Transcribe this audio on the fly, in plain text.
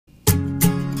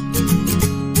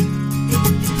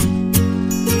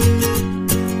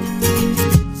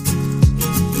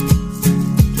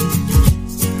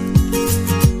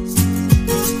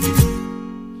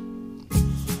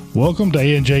Welcome to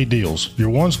A&J Deals,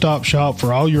 your one-stop shop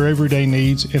for all your everyday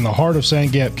needs in the heart of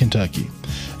Sand Gap, Kentucky.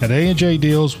 At A&J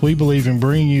Deals, we believe in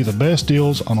bringing you the best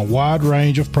deals on a wide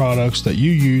range of products that you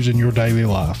use in your daily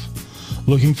life.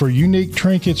 Looking for unique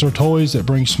trinkets or toys that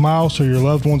bring smiles to your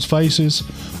loved ones' faces?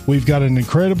 We've got an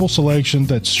incredible selection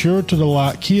that's sure to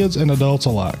delight kids and adults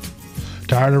alike.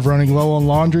 Tired of running low on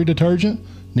laundry detergent?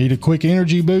 Need a quick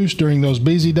energy boost during those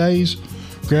busy days?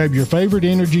 Grab your favorite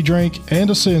energy drink and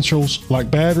essentials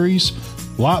like batteries,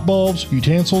 light bulbs,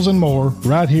 utensils, and more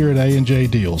right here at A&J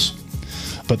Deals.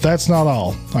 But that's not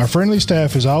all. Our friendly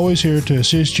staff is always here to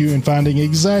assist you in finding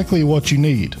exactly what you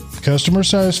need. Customer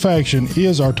satisfaction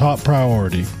is our top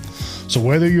priority. So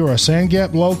whether you're a Sand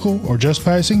Gap local or just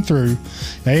passing through,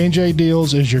 A&J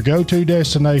Deals is your go-to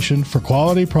destination for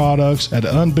quality products at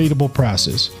unbeatable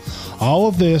prices. All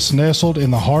of this nestled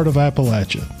in the heart of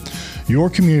Appalachia.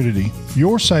 Your community,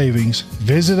 your savings.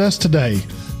 Visit us today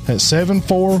at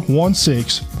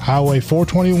 7416 Highway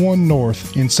 421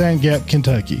 North in Sand Gap,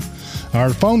 Kentucky. Our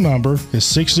phone number is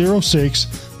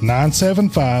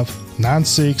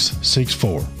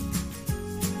 606-975-9664.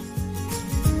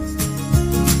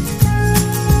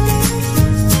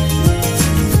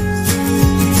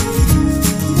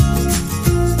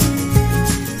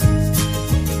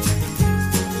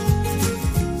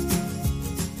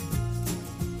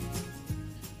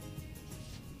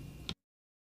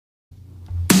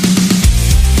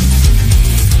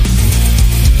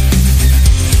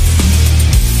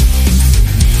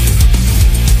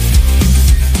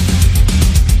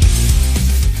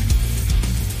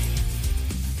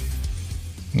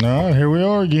 All right, here we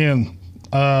are again.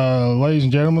 Ladies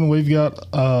and gentlemen, we've got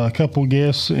a couple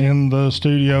guests in the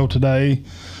studio today.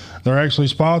 They're actually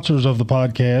sponsors of the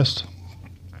podcast.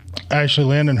 Actually,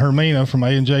 Lynn and Hermena from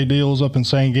A&J Deals up in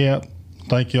Sand Gap.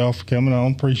 Thank you all for coming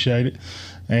on. Appreciate it.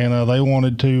 And they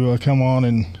wanted to come on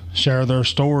and share their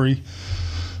story.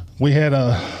 We had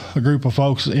a group of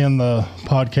folks in the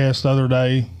podcast the other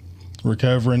day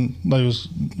recovering. They was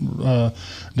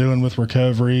dealing with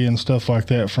recovery and stuff like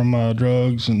that from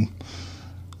drugs and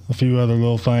a few other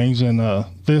little things. And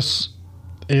this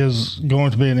is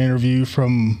going to be an interview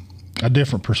from a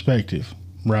different perspective,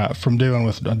 right? From dealing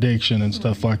with addiction and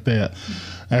stuff like that,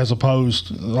 as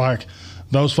opposed like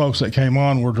those folks that came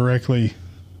on were directly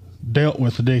dealt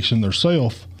with addiction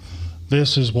themselves.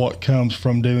 This is what comes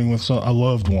from dealing with a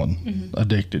loved one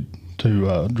addicted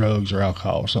to drugs or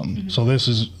alcohol or something. So this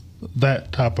is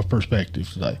that type of perspective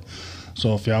today.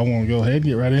 So if y'all want to go ahead and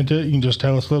get right into it, you can just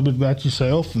tell us a little bit about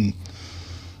yourself and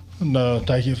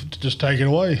take it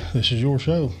away. This is your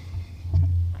show.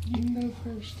 You can go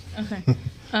first. Okay.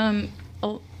 I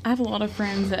have a lot of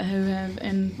friends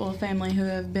family who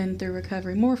have been through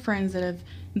recovery. More friends that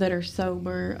are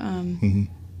sober.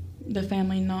 The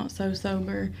family not so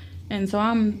sober, and so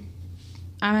I'm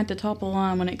at the top of the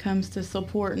line when it comes to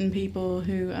supporting people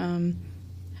who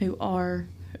are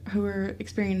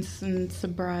experiencing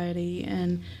sobriety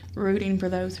and rooting for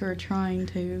those who are trying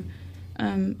to.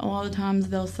 A lot of times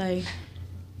they'll say,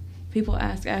 people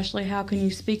ask, Ashley, how can you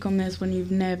speak on this when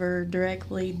you've never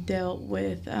directly dealt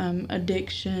with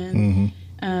addiction?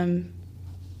 And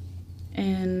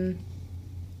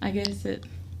I guess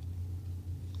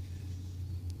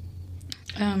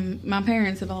my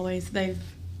parents have always,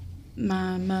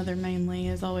 my mother mainly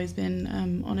has always been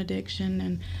on addiction,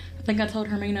 and I think I told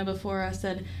Hermena before, I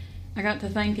said, I got to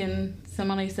thinking,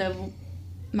 somebody said, well,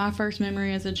 my first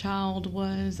memory as a child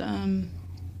was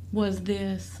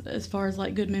this, as far as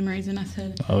like good memories, and I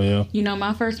said, oh yeah,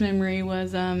 my first memory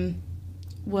was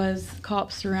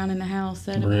cops surrounding the house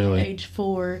at age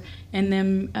 4, and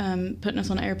them putting us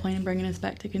on an airplane and bringing us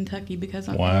back to Kentucky because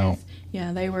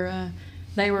they were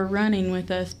running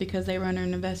with us because they were under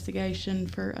an investigation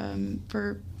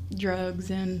for drugs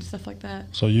and stuff like that.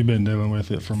 So you've been dealing with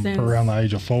it from around the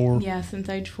age of 4? Yeah, since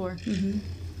age 4.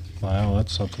 Wow,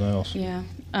 that's something else. Yeah.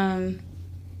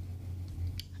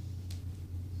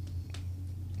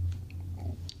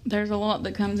 There's a lot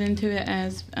that comes into it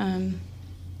as I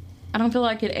don't feel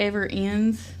like it ever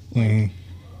ends. I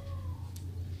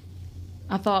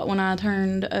thought when I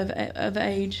turned of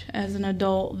age as an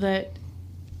adult that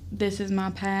this is my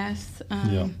past,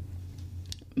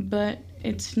 but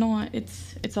it's not.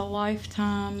 It's a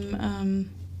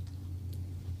lifetime.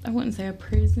 I wouldn't say a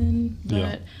prison,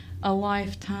 but a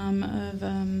lifetime of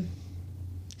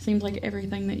seems like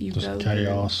everything that you go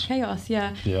chaos. Chaos,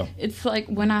 yeah. It's like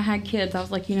when I had kids, I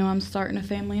was like, I'm starting a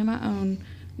family of my own,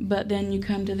 but then you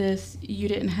come to this, you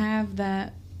didn't have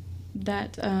that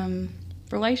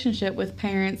relationship with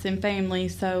parents and family,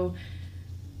 so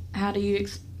how do you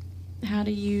how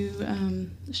do you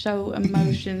show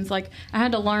emotions? Like, I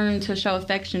had to learn to show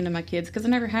affection to my kids because I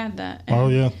never had that. And oh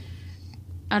yeah.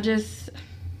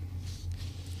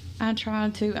 I try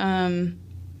to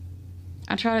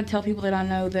tell people that I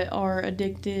know that are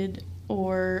addicted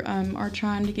or are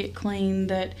trying to get clean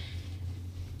that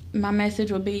my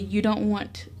message would be, you don't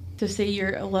want to see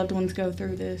your loved ones go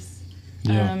through this.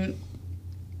 Yeah.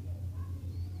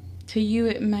 To you,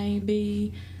 it may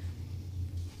be,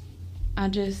 I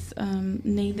just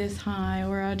need this high,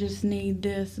 or I just need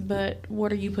this, but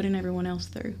what are you putting everyone else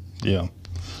through? Yeah.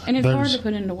 And it's hard to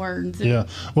put into words. Yeah.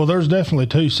 Well, there's definitely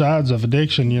two sides of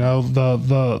addiction. You know,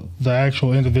 the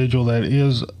actual individual that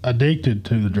is addicted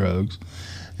to the drugs,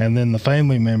 and then the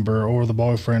family member or the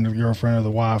boyfriend or girlfriend or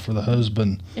the wife or the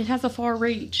husband. It has a far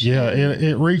reach. Yeah,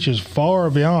 it reaches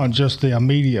far beyond just the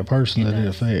immediate person that it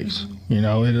affects. Mm-hmm. You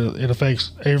know, it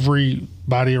affects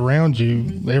everybody around you,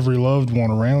 mm-hmm. every loved one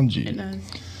around you. It does.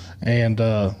 And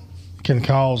can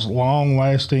cause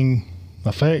long-lasting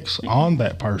effects mm-hmm. on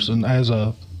that person as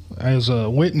a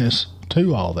witness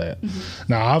to all that.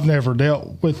 Mm-hmm. Now, I've never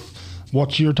dealt with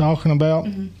what you're talking about.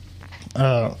 Mm-hmm.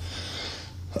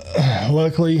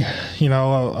 Luckily, you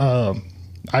know,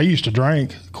 I used to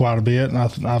drink quite a bit, and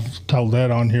I've told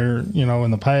that on here, you know,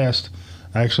 in the past.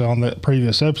 Actually, on that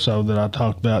previous episode that I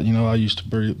talked about, you know, I used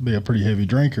to be a pretty heavy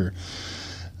drinker.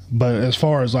 But as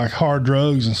far as like hard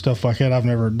drugs and stuff like that, I've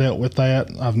never dealt with that.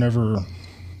 I've never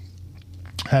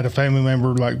had a family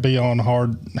member like be on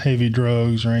hard, heavy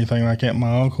drugs or anything like that.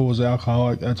 My uncle was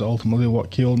alcoholic. That's ultimately what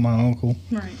killed my uncle.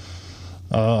 Right.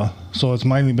 So it's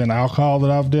mainly been alcohol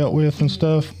that I've dealt with and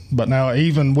stuff. But now,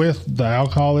 even with the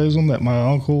alcoholism that my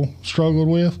uncle struggled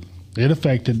with, it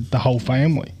affected the whole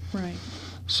family. Right.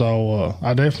 So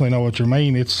I definitely know what you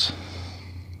mean.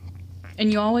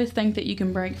 And you always think that you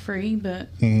can break free,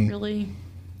 but mm-hmm. really,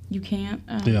 you can't.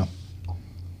 Yeah.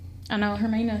 I know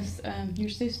Hermena's, your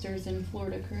sister's in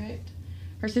Florida, correct?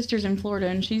 Her sister's in Florida,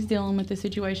 and she's dealing with the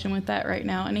situation with that right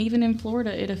now. And even in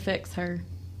Florida, it affects her.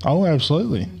 Oh,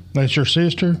 absolutely. Mm-hmm. That's your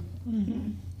sister?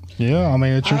 Mm-hmm. Yeah, I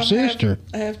mean, it's your sister.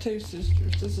 I have two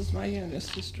sisters. This is my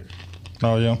youngest sister.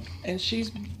 Oh, yeah? And she's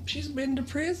been to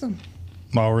prison.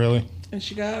 Oh, really? And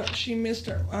she missed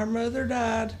our mother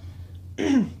died,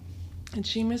 and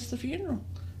she missed the funeral.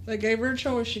 They gave her a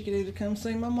choice. She could either come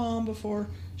see my mom before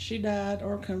she died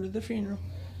or come to the funeral.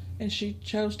 And she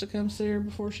chose to come see her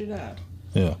before she died.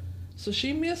 Yeah. So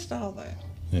she missed all that.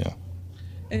 Yeah.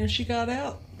 And when she got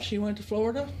out, she went to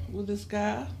Florida with this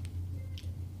guy,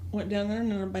 went down there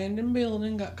in an abandoned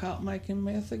building, got caught making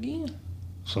meth again.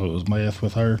 So it was meth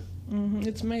with her? Mm-hmm.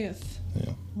 It's meth.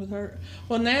 Yeah. With her.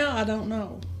 Well, now I don't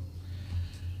know.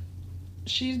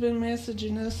 She's been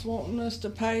messaging us, wanting us to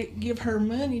give her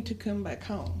money to come back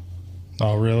home.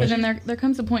 Oh, really? But then there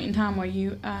comes a point in time where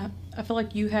I feel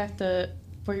like you have to,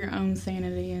 for your own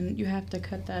sanity, and you have to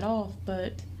cut that off,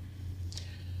 but...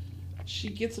 She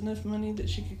gets enough money that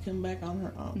she could come back on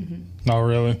her own. Mm-hmm. Oh,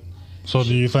 really? So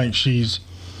do you think she's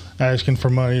asking for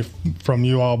money from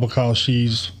you all because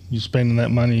you spending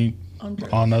that money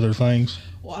on other things?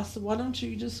 Well, I said, why don't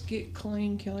you just get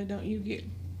clean, Kelly? Don't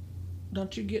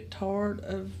you get tired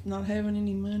of not having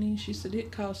any money? She said,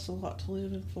 it costs a lot to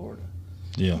live in Florida.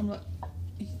 Yeah. I'm like,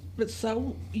 but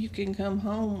so you can come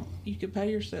home, you can pay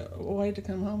yourself a way to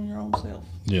come home your own self.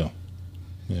 Yeah.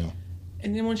 Yeah.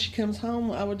 And then when she comes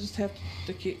home, I would just have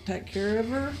to take care of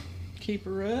her, keep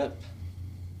her up.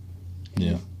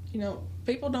 Yeah. You know,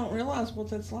 people don't realize what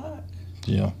that's like.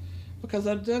 Yeah. Because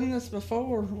I've done this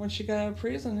before when she got out of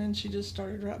prison and she just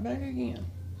started right back again.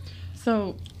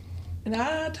 So. And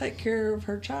I take care of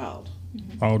her child.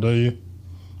 Oh, do you?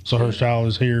 So her child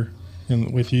is here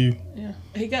with you? Yeah.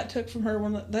 He got took from her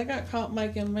when they got caught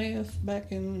making meth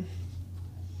back in,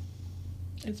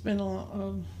 it's been a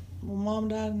long, well, Mom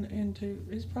died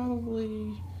he's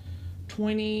probably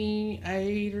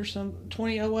 28 or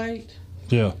 2008.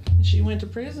 Yeah. And she went to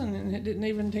prison and it didn't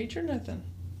even teach her nothing.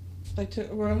 They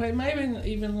took, well, maybe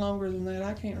even longer than that.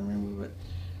 I can't remember, but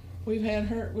we've had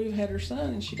her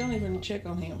son, and she don't even check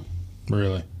on him.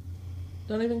 Really?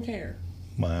 Don't even care.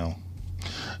 Wow.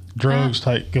 Drugs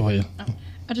go ahead.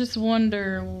 I just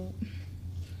wonder,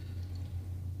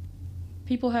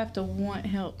 people have to want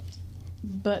help,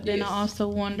 but then Yes. I also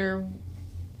wonder,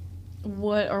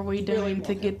 what are we doing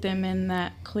to get them in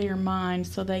that clear mind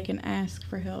so they can ask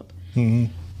for help?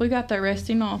 Mm-hmm. We got the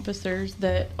arresting officers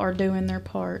that are doing their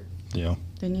part. Yeah.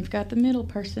 Then you've got the middle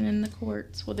person in the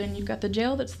courts. Well, then you've got the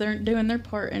jail that's there doing their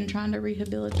part and trying to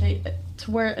rehabilitate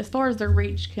to where, as far as their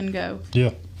reach can go.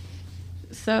 Yeah.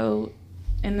 So,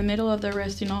 in the middle of the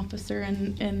arresting officer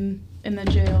in the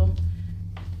jail,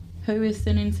 who is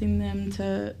sentencing them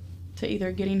to to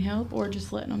either getting help or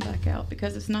just letting them back out,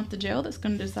 because it's not the jail that's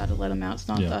going to decide to let them out. It's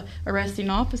not the arresting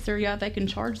officer. Yeah, they can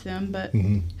charge them, but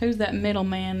who's that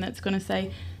middleman that's going to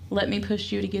say, let me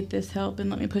push you to get this help and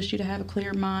let me push you to have a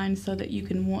clear mind so that you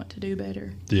can want to do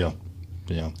better. Yeah.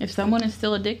 If someone is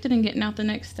still addicted and getting out the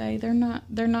next day, they're not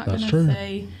going to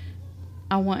say,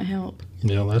 I want help.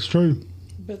 Yeah, that's true.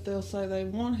 But they'll say they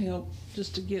want help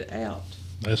just to get out.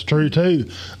 That's true too.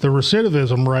 The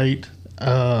recidivism rate,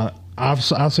 I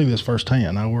see this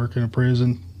firsthand. I work in a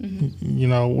prison. You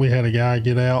know, we had a guy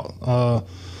get out a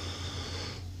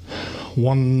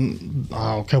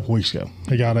couple weeks ago.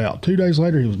 He got out. 2 days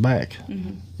later, he was back.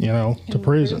 You know, to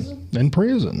prison. In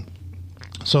prison.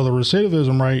 So the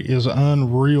recidivism rate is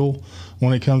unreal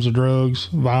when it comes to drugs,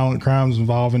 violent crimes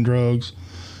involving drugs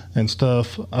and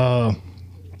stuff.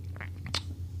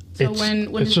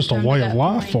 It's just a way of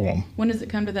life for them. When does it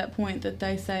come to that point that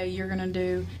they say you're going to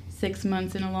do 6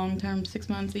 months in a long-term, 6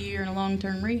 months a year in a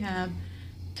long-term rehab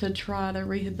to try to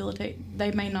rehabilitate?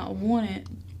 They may not want it,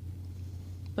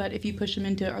 but if you push them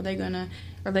into it, are they going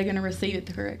to receive it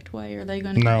the correct way? Are they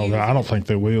going to? No, I don't think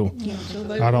they will. Yeah.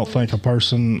 I don't think a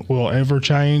person will ever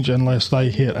change unless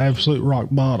they hit absolute rock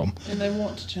bottom. And they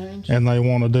want to change. And they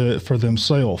want to do it for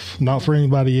themselves, not for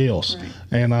anybody else. Right.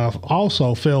 And I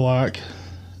also feel like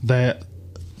that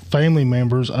family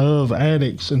members of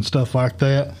addicts and stuff like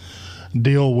that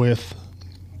deal with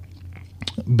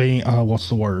being, what's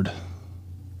the word?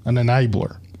 An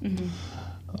enabler.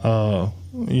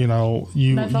 You know,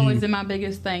 that's always been my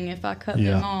biggest thing. If I cut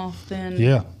them off, then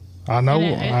I know,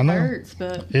 I know. Hurts,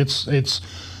 but it's.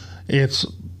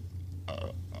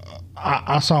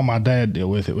 I saw my dad deal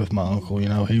with it with my uncle. You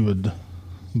know, he would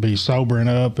be sobering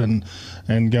up and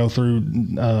go through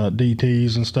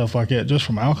DTs and stuff like that just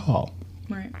from alcohol.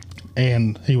 Right.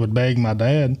 And he would beg my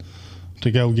dad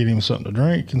to go get him something to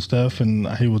drink and stuff, and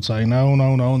he would say no,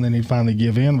 and then he'd finally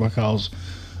give in because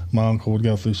my uncle would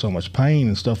go through so much pain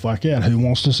and stuff like that. Who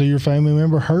wants to see your family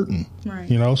member hurting? Right.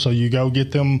 You know, so you go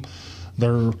get them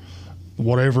their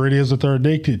whatever it is that they're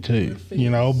addicted to, you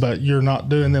know, but you're not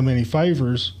doing them any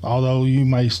favors, although you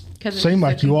may seem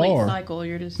like you are. Cycle.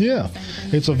 You're just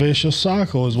it's a vicious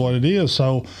cycle is what it is.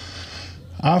 So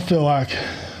I feel like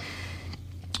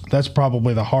that's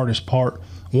probably the hardest part,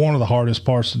 one of the hardest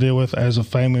parts to deal with as a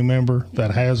family member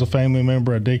that has a family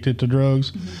member addicted to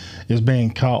drugs is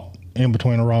being caught in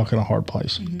between a rock and a hard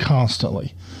place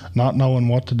constantly, not knowing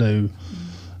what to do.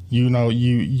 You know,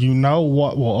 you know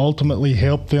what will ultimately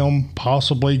help them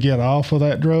possibly get off of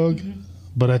that drug,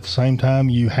 but at the same time,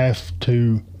 you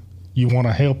want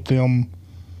to help them.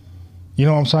 You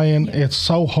know what I'm saying? Yeah. It's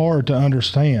so hard to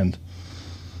understand,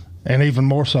 and even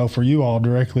more so for you all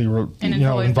directly,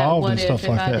 involved in stuff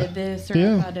like that. If I did this or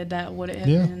if I did that, would it have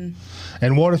been?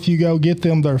 And what if you go get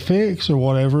them their fix or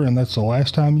whatever, and that's the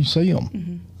last time you see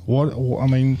them?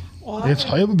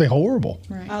 It would be horrible.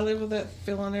 Right. I live with that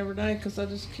feeling every day because I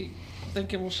just keep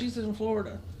thinking, well, she's in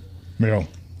Florida. Yeah.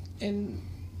 And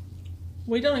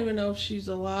we don't even know if she's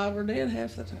alive or dead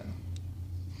half the time.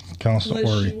 Constant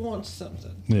unless worry. She wants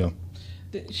something. Yeah.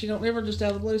 She don't ever just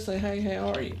out of the blue say, hey,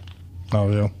 how are you? Oh,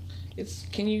 yeah. It's,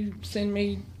 can you send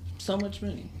me so much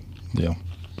money? Yeah.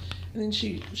 And then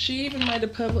she even made a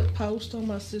public post on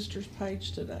my sister's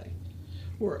page today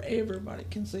where everybody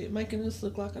can see it, making us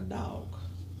look like a dog.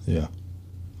 Yeah.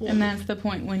 And that's the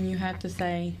point when you have to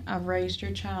say, I've raised your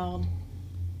child.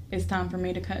 It's time for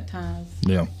me to cut ties.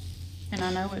 Yeah. And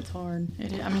I know it's hard.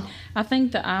 I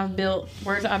think that I've dealt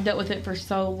with it for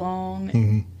so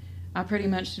long. I pretty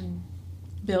much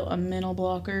built a mental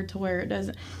blocker to where it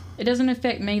doesn't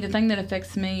affect me. The thing that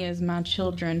affects me is my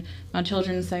children. My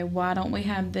children say, why don't we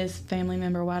have this family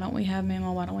member? Why don't we have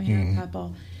Mama? Why don't we have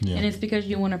Papa? Yeah. And it's because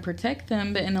you want to protect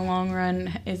them, but in the long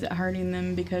run, is it hurting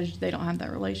them because they don't have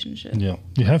that relationship? Yeah.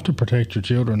 You have to protect your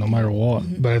children no matter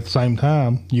what. But at the same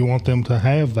time, you want them to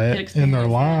have that in their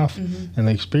life and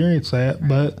experience that. Right.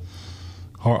 But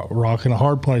rock in a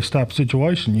hard place type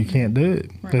situation, you can't do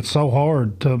it. Right. It's so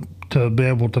hard to be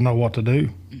able to know what to do.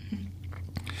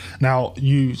 Now,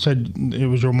 you said it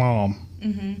was your mom.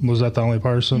 Was that the only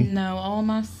person? No,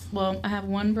 I have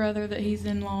one brother that he's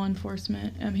in law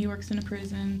enforcement. He works in a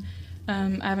prison.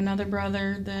 I have another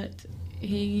brother that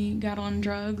he got on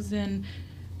drugs, and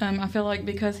I feel like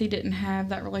because he didn't have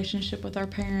that relationship with our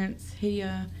parents, he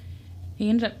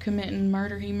ended up committing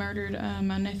murder. He murdered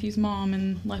my nephew's mom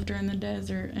and left her in the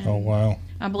desert. And oh, wow.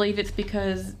 I believe it's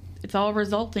because it's all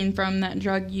resulting from that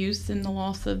drug use and the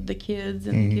loss of the kids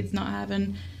and the kids not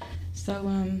having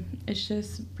So it's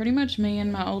just pretty much me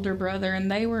and my older brother,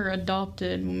 and they were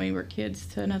adopted when we were kids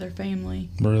to another family.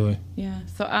 Really? Yeah.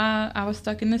 So I was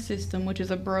stuck in the system, which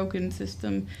is a broken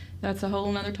system. That's a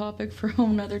whole nother topic for a whole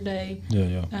nother day.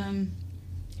 Yeah.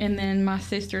 And then my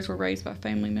sisters were raised by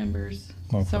family members.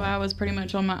 Okay. So I was pretty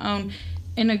much on my own.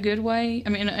 In a good way. I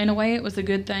mean, in a way, it was a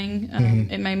good thing.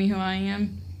 It made me who I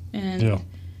am. And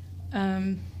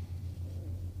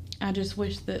I just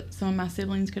wish that some of my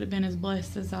siblings could have been as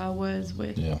blessed as I was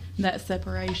with that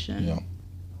separation. Yeah.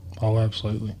 Oh,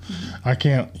 absolutely. I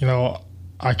can't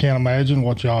imagine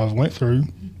what y'all have went through.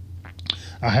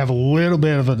 I have a little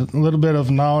bit of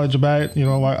knowledge about it.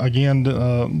 Like again,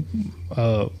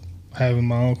 having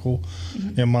my uncle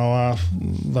in my life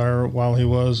there while he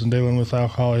was and dealing with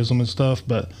alcoholism and stuff,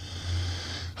 but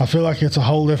I feel like it's a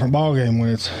whole different ballgame when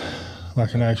it's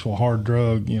like an actual hard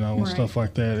drug, and stuff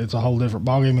like that. It's a whole different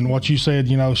ballgame. And what you said,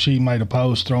 she made a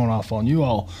post thrown off on you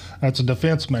all. That's a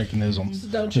defense mechanism,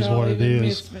 is what it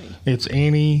is. It's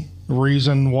any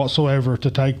reason whatsoever to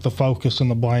take the focus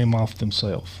and the blame off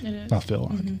themselves. I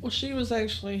feel like. Well, she was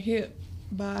actually hit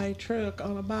by a truck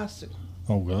on a bicycle.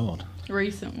 Oh, God.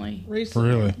 Recently.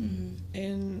 Really?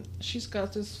 And she's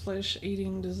got this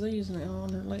flesh-eating disease now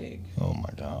on her leg. Oh,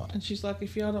 my God. And she's like,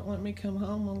 if y'all don't let me come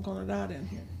home, I'm going to die down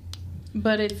here.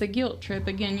 But it's a guilt trip.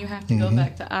 Again, you have to go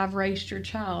back to, I've raised your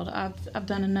child. I've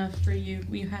done enough for you.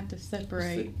 You have to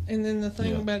separate. And then the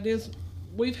thing about it is,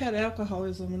 we've had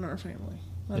alcoholism in our family.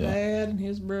 My dad and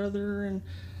his brother, and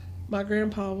my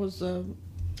grandpa was a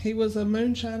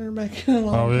moonshiner back a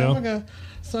long time ago.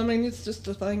 So, I mean, it's just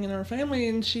a thing in our family,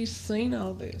 and she's seen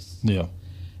all this. Yeah.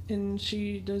 And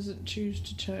she doesn't choose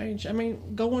to change. I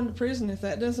mean, going to prison, if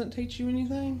that doesn't teach you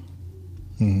anything,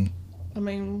 I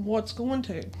mean, what's going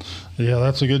to? Yeah,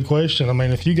 that's a good question. I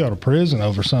mean, if you go to prison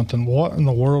over something, what in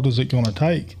the world is it going to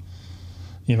take?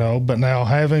 But now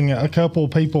having a couple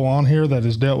of people on here that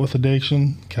has dealt with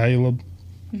addiction, Caleb,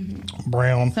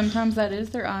 Brown. Sometimes that is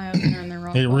their eye opener and their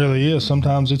wrong. It really is.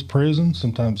 Sometimes it's prison.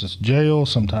 Sometimes it's jail.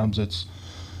 Sometimes it's,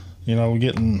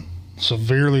 getting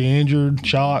severely injured,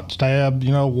 shot, stabbed,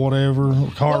 whatever,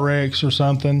 car wrecks or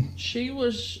something. She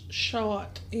was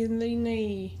shot in the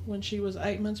knee when she was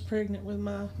 8 months pregnant with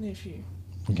my nephew.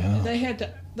 God.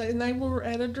 They were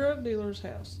at a drug dealer's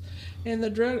house. And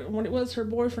when it was her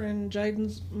boyfriend,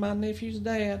 my nephew's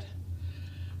dad,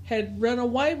 had run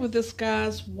away with this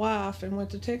guy's wife and went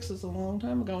to Texas a long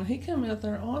time ago. And he come out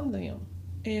there on them.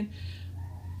 And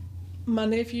my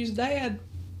nephew's dad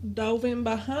dove in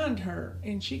behind her,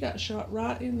 and she got shot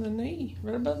right in the knee,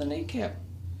 right above the kneecap.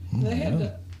 They had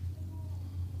to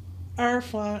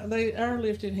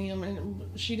airlifted him, and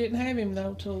she didn't have him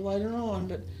though till later on.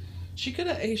 But she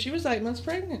was 8 months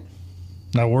pregnant.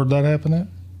 Now, where'd that happen at?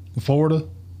 Florida?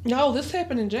 No, this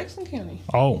happened in Jackson County.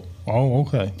 Oh,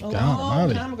 okay. A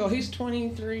long time ago. He's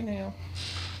 23 now,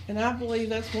 and I believe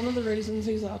that's one of the reasons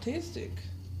he's autistic.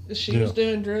 She was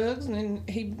doing drugs, and then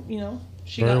he,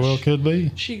 she very well could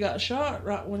be. She got shot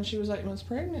right when she was 8 months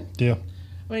pregnant. Yeah.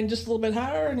 I mean, just a little bit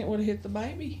higher, and it would have hit the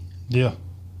baby. Yeah.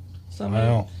 So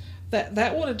wow.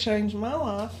 That would have changed my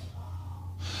life.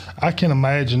 I can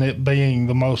imagine it being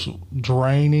the most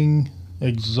draining,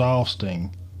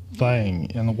 exhausting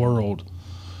thing in the world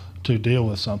to deal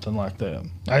with something like that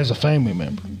as a family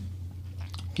member.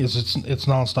 Because it's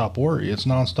nonstop worry. It's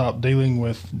nonstop dealing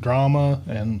with drama,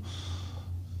 and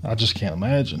I just can't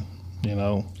imagine,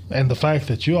 And the fact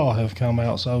that you all have come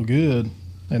out so good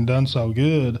and done so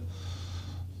good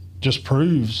just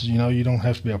proves, you don't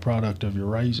have to be a product of your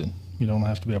raising. You don't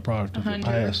have to be a product of your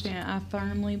past. 100%. I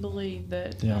firmly believe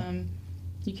that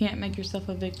you can't make yourself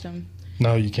a victim.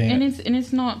 No, you can't. And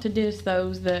it's not to diss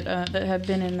those that have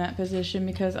been in that position,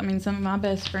 because I mean, some of my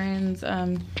best friends,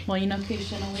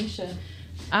 Keisha and Alicia,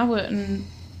 I wouldn't.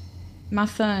 My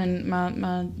son,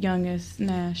 my youngest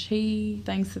Nash, he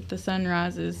thinks that the sun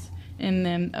rises in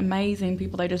them. Amazing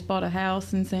people. They just bought a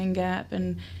house in Sand Gap,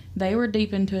 and they were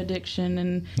deep into addiction.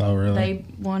 And oh, really?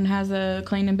 One has a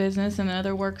cleaning business, and the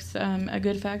other works a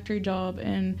good factory job.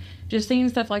 And just seeing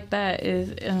stuff like that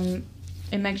is.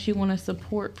 It makes you want to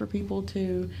support for people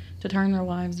to turn their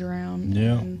lives around.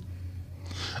 Yeah.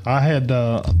 I had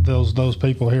those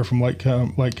people here from Lake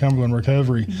Cumberland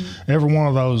Recovery. Every one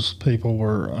of those people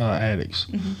were addicts.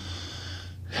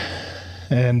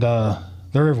 And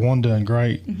they're everyone doing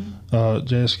great.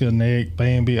 Jessica, Nick,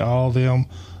 Bambi, all of them.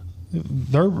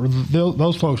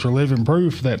 Those folks are living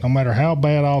proof that no matter how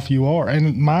bad off you are,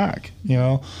 and Mike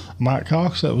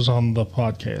Cox that was on the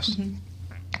podcast,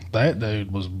 that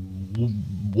dude was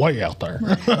way out there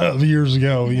years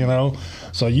ago, you know.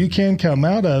 So you can come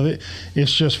out of it.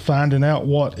 It's just finding out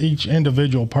what each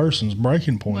individual person's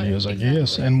breaking point is, I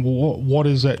guess, and what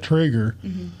is that trigger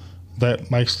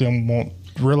that makes them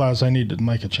realize they need to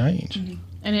make a change.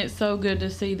 And it's so good to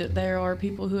see that there are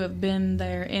people who have been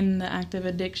there in the active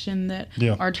addiction that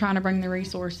are trying to bring the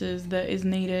resources that is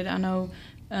needed. I know,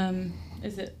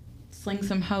 is it Sling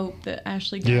Some Hope that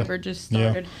Ashley Garber just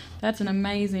started? That's an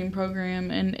amazing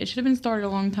program, and it should have been started a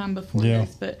long time before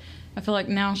this, but I feel like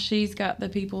now she's got the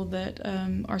people that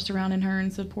are surrounding her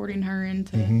and supporting her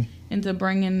into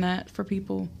bringing that for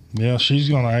people. Yeah, she's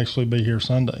going to actually be here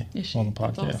Sunday on the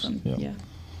podcast. That's awesome. Yeah.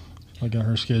 I got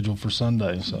her scheduled for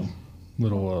Sunday, so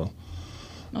little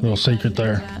secret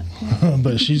there.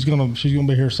 But she's gonna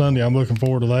be here Sunday. I'm looking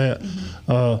forward to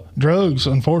that. Drugs,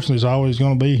 unfortunately, is always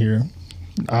going to be here.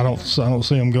 I don't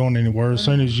see them going anywhere. As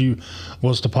soon as you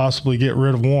was to possibly get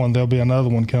rid of one, there'll be another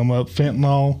one come up.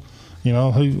 Fentanyl, you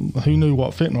know, who knew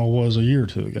what fentanyl was a year or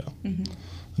two ago?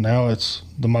 Now it's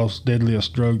the most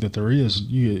deadliest drug that there is.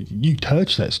 You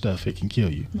touch that stuff, it can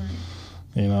kill you.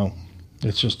 You know,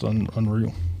 it's just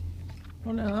unreal.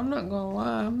 Well, now, I'm not going to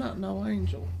lie. I'm not no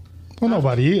angel. Well,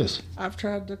 nobody is. I've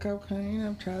tried the cocaine.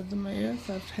 I've tried the meth.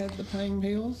 I've had the pain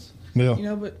pills. Yeah. You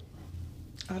know, but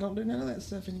I don't do none of that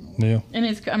stuff anymore. Yeah. And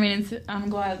I'm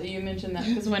glad that you mentioned that,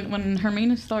 because when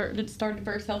Hermena started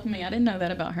first helping me, I didn't know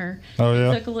that about her. Oh,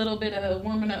 yeah. It took a little bit of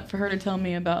warming up for her to tell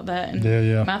me about that.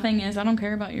 And my thing is, I don't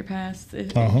care about your past.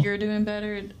 If you're doing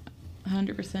better,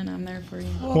 100% I'm there for you.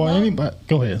 Well, anybody,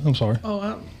 go ahead. I'm sorry.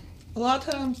 A lot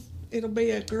of times it'll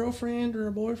be a girlfriend or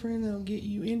a boyfriend that'll get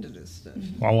you into this stuff.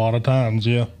 A lot of times,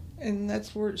 yeah. And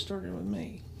that's where it started with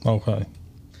me. Okay.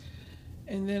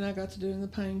 And then I got to doing the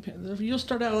pain pill. You'll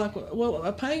start out like,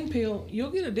 a pain pill,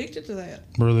 you'll get addicted to that.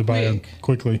 Really bad,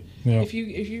 quickly. Yeah. If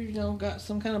you got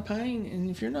some kind of pain, and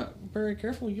if you're not very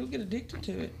careful, you'll get addicted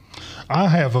to it. I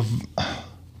have a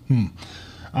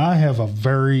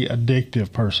very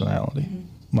addictive personality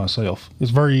myself.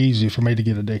 It's very easy for me to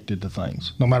get addicted to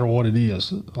things, no matter what it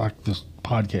is. Like this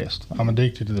podcast, I'm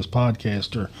addicted to this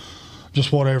podcast, or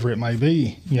just whatever it may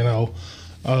be. You know,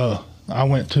 I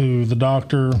went to the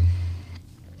doctor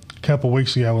a couple of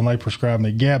weeks ago when they prescribed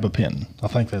me gabapentin. I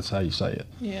think that's how you say it.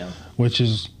 Yeah. Which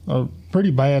is a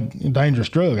pretty bad, dangerous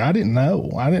drug. I didn't know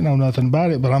nothing about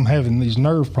it, but I'm having these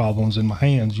nerve problems in my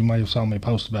hands. You may have saw me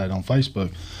post about it on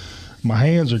Facebook. My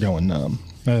hands are going numb.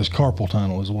 It's carpal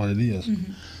tunnel is what it is.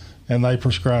 And they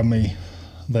prescribed me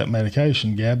that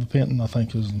medication, gabapentin, I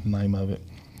think is the name of it.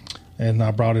 And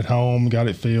I brought it home, got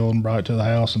it filled, and brought it to the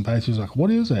house. And Patsy was like, "What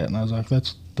is that?" And I was like,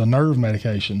 "That's the nerve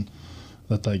medication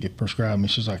that they get prescribed me."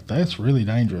 She's like, "That's really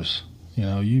dangerous. You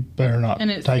know, you better not take that."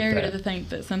 And it's scary to think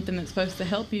that something that's supposed to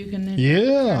help you can turn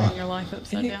your life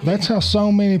upside down. That's how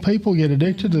so many people get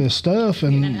addicted to this stuff.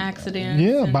 And an accident.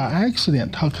 Yeah, by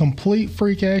accident, a complete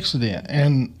freak accident.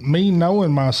 And me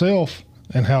knowing myself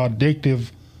and how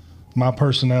addictive my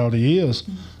personality is,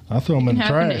 I throw them in the trash.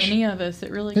 It can happen to any of us.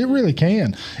 It really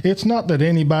can. It's not that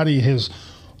anybody has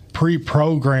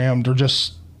pre-programmed or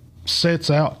just sets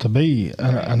out to be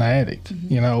an addict.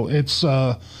 You know, it's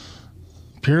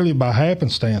purely by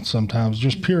happenstance sometimes,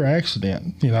 just pure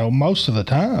accident, you know, most of the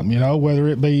time, you know, whether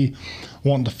it be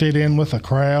wanting to fit in with a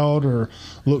crowd or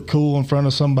look cool in front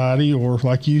of somebody, or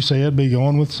like you said, be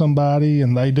going with somebody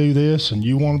and they do this and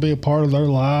you want to be a part of their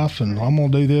life, and I'm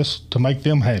going to do this to make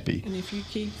them happy. And if you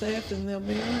keep that, then they'll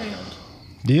be around.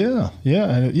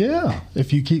 Yeah.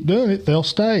 If you keep doing it, they'll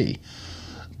stay.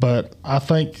 But I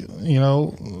think, you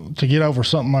know, to get over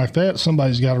something like that,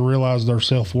 somebody's got to realize their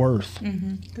self-worth.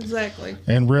 Exactly.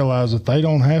 And realize that they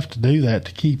don't have to do that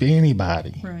to keep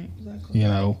anybody. Right. Exactly. You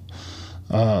know.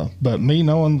 But me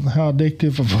knowing how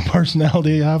addictive of a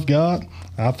personality I've got,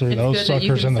 I threw those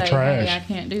suckers in the trash. Hey, I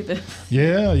can't do this.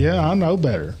 Yeah, I know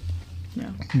better.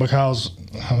 Yeah. Because,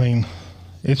 I mean,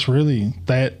 it's really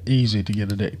that easy to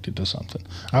get addicted to something.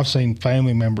 I've seen my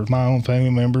own family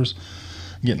members,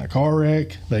 get in a car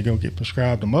wreck, they go get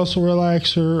prescribed a muscle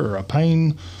relaxer or a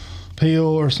pain pill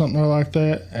or something like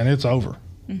that, and it's over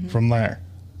from there.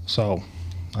 So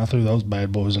I threw those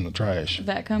bad boys in the trash.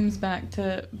 That comes back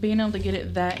to being able to get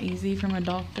it that easy from a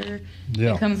doctor.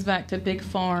 Yeah. It comes back to Big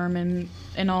Farm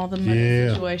and all the money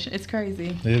situation. It's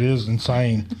crazy. It is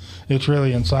insane. It's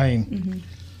really insane.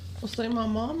 Well, see, my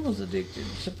mom was addicted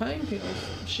to pain pills.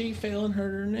 She fell and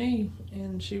hurt her knee,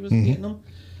 and she was getting them.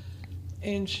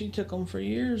 And she took them for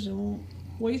years, and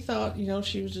we thought, you know,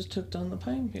 she was just hooked on the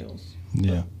pain pills.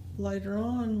 Yeah. But later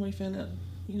on, we found out,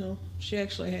 you know, she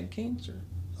actually had cancer.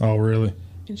 Oh, really?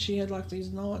 And she had, like,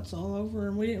 these knots all over,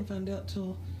 and we didn't find out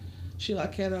till she,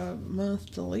 like, had a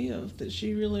month to live that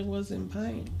she really was in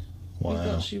pain. We Wow.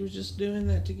 thought she was just doing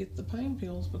that to get the pain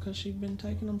pills because she'd been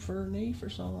taking them for her knee for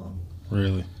so long.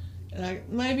 Really? And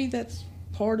maybe that's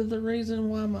part of the reason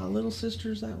why my little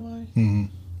sister's that way. Mm-hmm.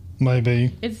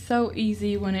 Maybe. It's so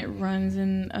easy when it runs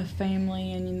in a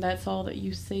family and that's all that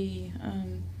you see.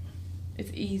 It's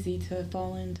easy to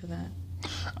fall into that.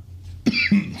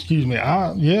 Excuse me.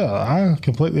 I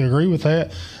completely agree with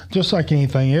that. Just like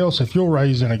anything else, if you're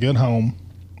raised in a good home,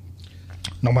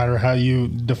 no matter how you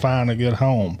define a good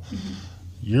home,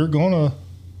 you're gonna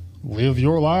live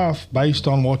your life based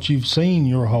on what you've seen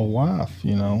your whole life.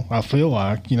 I feel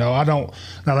like, I don't.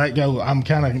 Now I'm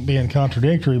kind of being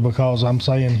contradictory because I'm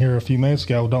saying here a few minutes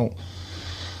ago, don't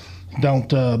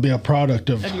be a product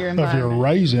of your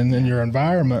raising and your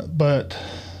environment, but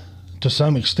to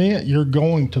some extent, you're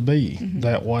going to be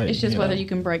that way. It's just whether you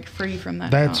can break free from that.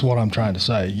 That's what I'm trying to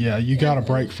say. Yeah, you got to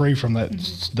break free from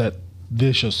that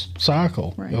vicious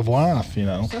cycle of life.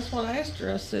 So that's what I asked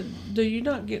her. I said, "Do you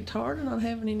not get tired of not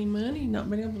having any money, not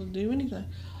being able to do anything?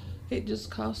 It just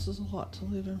costs us a lot to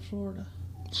live in Florida."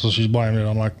 So she's blaming it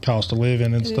on like cost of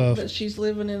living and stuff. But she's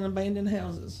living in abandoned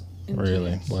houses.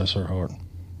 Really, bless her heart.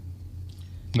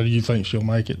 Do you think she'll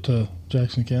make it to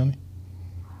Jackson County?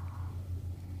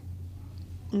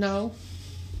 No,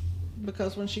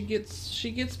 because when she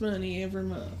gets money every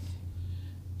month,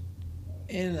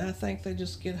 and I think they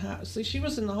just get high. See, she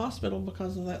was in the hospital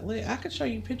because of that leg. I could show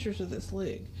you pictures of this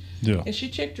leg. Yeah. And she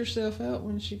checked herself out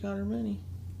when she got her money,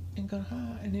 and got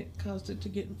high, and it caused it to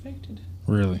get infected.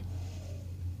 Really.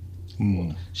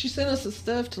 Mm. She sent us the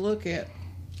stuff to look at,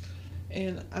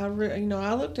 and I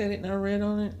looked at it and I read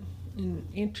on it. And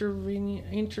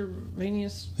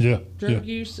intravenous drug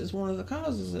use is one of the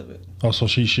causes of it. Oh, so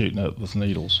she's shooting up with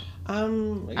needles.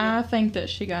 I think that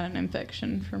she got an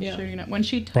infection from shooting up. When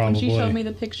she showed me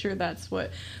the picture, that's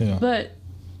what. Yeah. But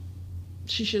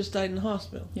she should have stayed in the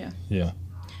hospital. Yeah. Yeah.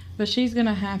 But she's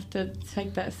gonna have to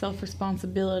take that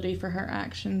self-responsibility for her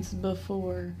actions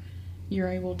before you're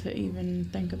able to even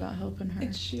think about helping her.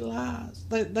 And she lies.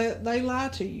 They lie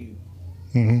to you.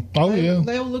 Mm-hmm. Oh, yeah.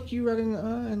 They'll look you right in the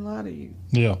eye and lie to you.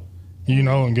 Yeah.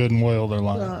 And good and well they're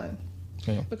lying.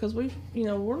 Yeah. Because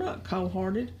we're not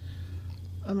cold-hearted.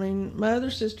 I mean, my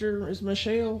other sister is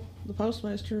Michelle, the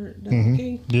postmaster at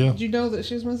Key. Yeah. Did you know that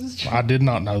she's my sister? I did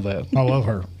not know that. I love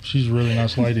her. She's a really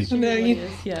nice lady. She really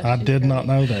is. Yeah, I did not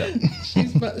know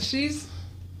that.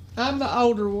 I'm the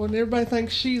older one. Everybody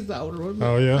thinks she's the older one.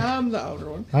 Oh, yeah? I'm the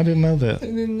older one. I didn't know that.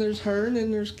 And then there's her, and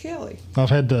then there's Kelly. I've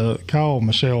had to call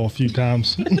Michelle a few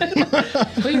times. We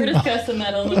were discussing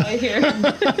that on the way here.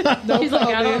 She's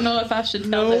like, I don't know if I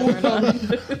should tell them or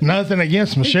not. Nothing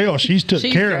against Michelle. She's took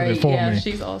care of it for me. Yeah,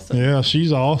 she's awesome. Yeah,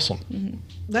 she's awesome. Mm-hmm.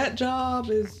 That job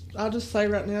is, I'll just say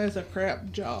right now, is a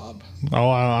crap job.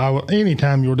 Oh,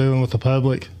 anytime you're dealing with the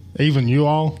public, even you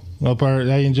all up there at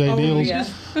A&J Deals,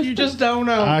 you just don't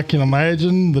know. I can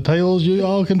imagine the tales you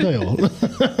all can tell.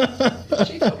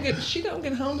 She don't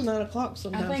get home to 9 o'clock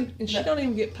sometimes, and she don't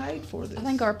even get paid for this. I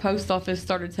think our post office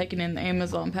started taking in the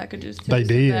Amazon packages too. They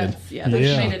did. That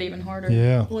made it even harder.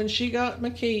 Yeah. When she got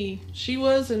McKee, she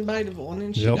was in Betaville, and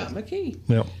then she got McKee.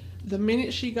 Yep. The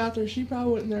minute she got there, she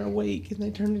probably wasn't there a week, and they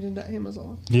turned it into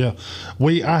Amazon. Yeah.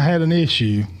 I had an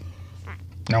issue.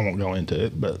 I won't go into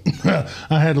it, but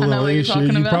I had a little issue.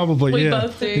 You probably, we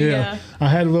both do, yeah. I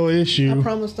had a little issue. I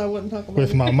promised I wouldn't talk about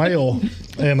with it. my mail,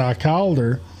 and I called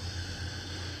her,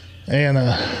 and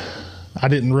I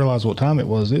didn't realize what time it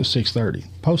was. It was 6:30.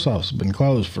 Post office had been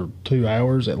closed for 2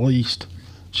 hours at least.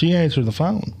 She answered the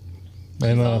phone,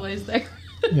 and she's always there.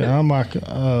 Yeah, I'm like,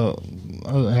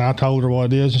 and I told her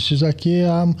what it is, and she's like,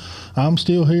 "Yeah, I'm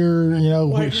still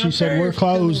here." She said we're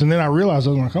closed, and then I realized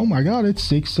I was like, "Oh my God, it's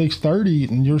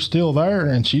 6:30, and you're still there."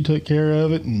 And she took care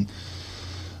of it, and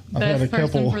I've had a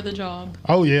couple for the job.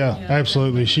 Oh yeah,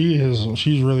 absolutely. Definitely.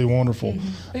 She's really wonderful.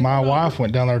 Mm-hmm. My wife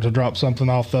went down there to drop something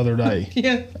off the other day.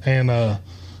 Yeah, and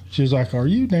she's like, "Are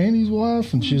you Danny's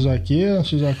wife?" And she's like, "Yeah."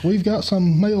 She's like, "We've got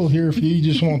some mail here if you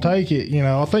just want to take it."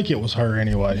 I think it was her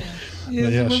anyway. Yeah,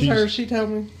 it was her. She told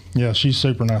me. Yeah, she's a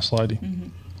super nice lady. Mm-hmm.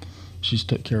 She's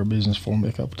took care of business for me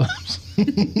a couple times.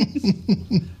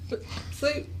 But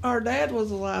see, our dad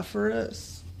was alive for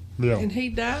us. Yeah. And he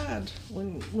died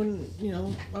when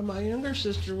my younger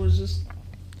sister was just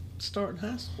starting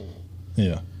high school.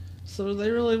 Yeah. So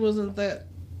there really wasn't that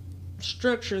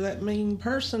structure, that mean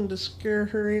person to scare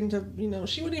her into,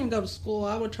 she wouldn't even go to school.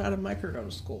 I would try to make her go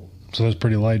to school. So that's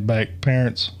pretty laid back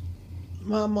parents.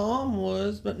 My mom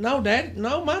was, but my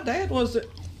dad was.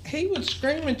 He would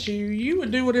scream at you. You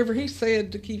would do whatever he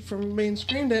said to keep from being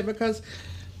screamed at, because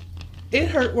It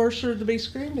hurt worse to be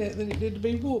screamed at than it did to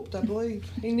be whooped, I believe.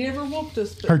 He never whooped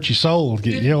us. Hurt your soul to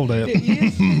get yelled at.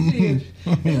 Yes, it did.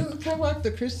 It was kind of like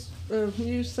the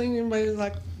you seen anybody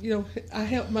like, I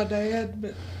helped my dad,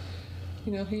 but,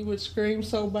 he would scream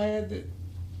so bad that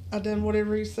I done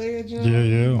whatever he said, Yeah,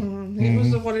 yeah. It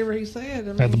was whatever he said. I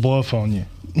mean, Had the bluff on you.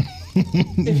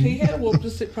 if he had whooped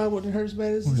us, it probably wouldn't hurt as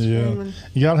bad as the screaming.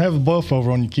 You got to have the bluff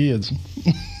over on your kids.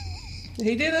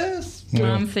 He did us.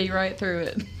 Mom see right through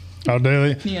it. Oh,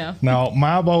 do they? Yeah. Now,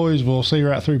 my boys will see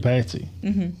right through Patsy.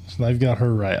 Mm-hmm. So they've got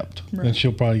her wrapped. Right. And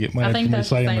she'll probably get mad for me saying that. I think that's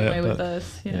the same way with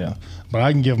us. Yeah. But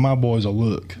I can give my boys a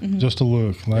look. Just a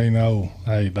look. They know,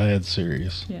 hey, Dad's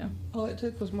serious. Yeah. All it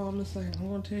took was Mom to say, I'm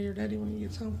going to tell your daddy when he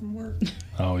gets home from work.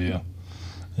 Oh, yeah.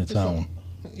 It's on.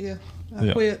 Yeah.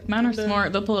 I quit. Mine are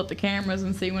smart. They'll pull up the cameras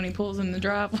and see when he pulls in the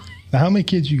driveway. Now, how many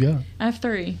kids you got? I have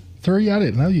 3. 3? I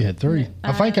didn't know you had 3.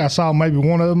 I think I saw maybe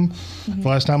one of them the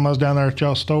last time I was down there at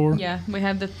y'all's store. Yeah, we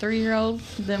have the 3-year-old,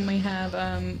 then we have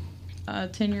a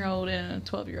 10-year-old and a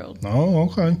 12-year-old. Oh,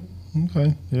 okay.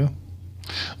 Okay, yeah.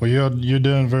 Well, you're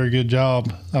doing a very good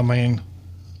job. I mean,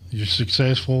 you're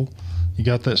successful. You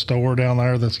got that store down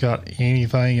there that's got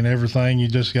anything and everything. You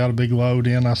just got a big load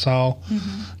in, I saw.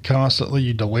 Constantly.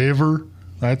 You deliver.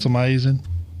 That's amazing.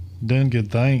 Doing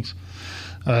good things.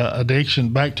 Addiction.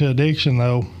 Back to addiction,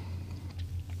 though.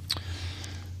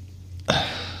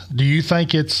 Do you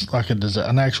think it's like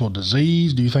an actual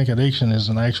disease? Do you think addiction is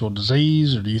an actual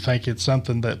disease? Or do you think it's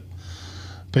something that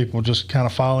people just kind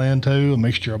of fall into, a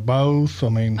mixture of both? I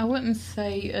mean, I wouldn't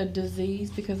say a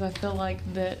disease because I feel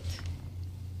like that.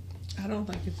 I don't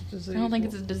think it's a disease. I don't think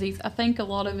it's a disease. I think a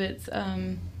lot of it's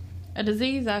a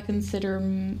disease. I consider.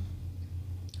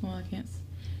 Well, I can't.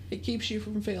 It keeps you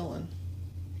from feeling.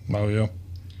 oh, yeah.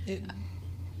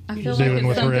 I feel Dealing like it's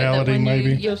with something reality, that when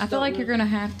maybe? I feel like you're going to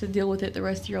have to deal with it the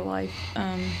rest of your life.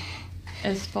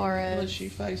 As far as unless you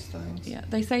face things. Yeah,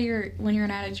 they say when you're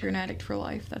an addict, you're an addict for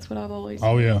life. That's what I've always.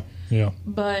 Oh, yeah, yeah.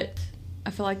 But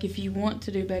I feel like if you want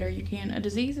to do better, you can. A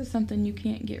disease is something you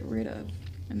can't get rid of.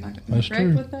 Am I correct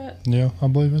true. with that? Yeah, I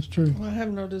believe that's true. Well, I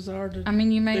have no desire to. I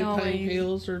mean, you may do always pain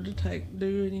pills or to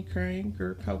do any crank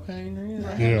or cocaine or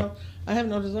anything. Yeah. I have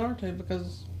no desire to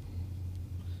because.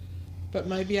 But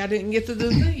maybe I didn't get the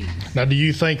disease. Now, do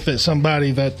you think that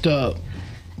somebody that,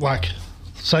 like,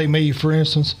 say me, for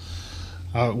instance,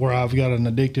 where I've got an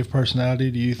addictive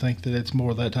personality, do you think that it's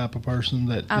more that type of person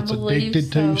that gets addicted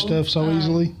to stuff so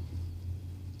easily?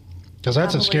 Because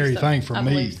that's a scary thing for me. I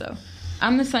believe so.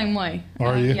 I'm the same way.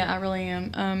 Are you? Yeah, I really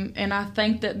am. And I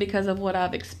think that because of what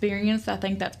I've experienced, I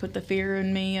think that's put the fear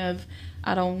in me of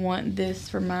I don't want this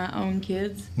for my own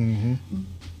kids. Mm-hmm.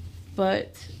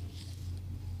 But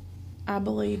I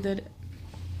believe that,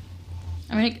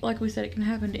 I mean, like we said, it can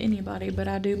happen to anybody, but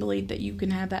I do believe that you can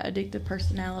have that addictive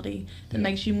personality that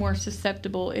makes you more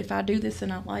susceptible. If I do this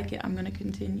and I like it, I'm going to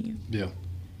continue. Yeah.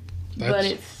 But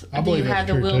do you have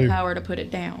the willpower to put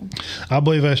it down? I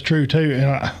believe that's true too.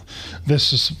 And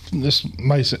this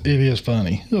makes it is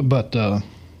funny, but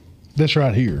this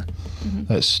right here,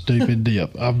 that stupid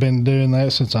dip. I've been doing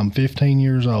that since I'm 15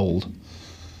 years old,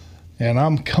 and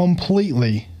I'm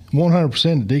completely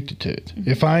 100% addicted to it.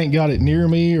 If I ain't got it near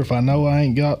me, or if I know I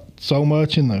ain't got so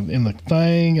much in the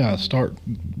thing, I start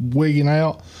wigging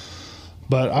out.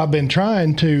 But I've been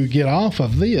trying to get off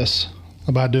of this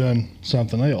by doing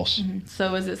something else.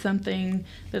 So is it something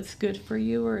that's good for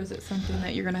you, or is it something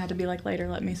that you're going to have to be like later,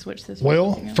 let me switch this?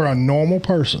 Well, for a normal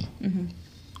person,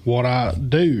 what I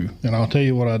do, and I'll tell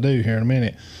you what I do here in a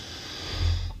minute.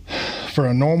 For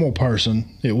a normal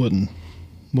person, it wouldn't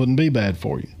be bad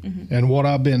for you. And what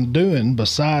I've been doing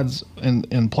besides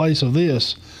in place of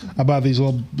this, I buy these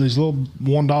little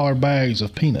 $1 bags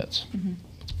of peanuts.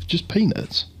 Just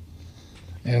peanuts.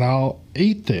 And I'll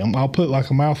eat them. I'll put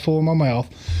like a mouthful in my mouth,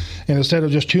 and instead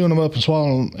of just chewing them up and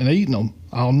swallowing them and eating them,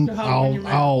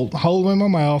 I'll hold them in my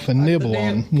mouth and nibble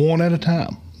on them one at a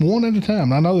time. One at a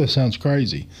time. I know this sounds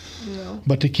crazy,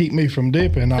 but to keep me from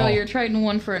dipping, so you're trading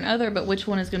one for another, but which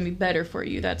one is going to be better for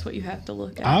you? That's what you have to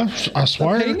look at. I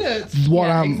swear,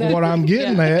 what I'm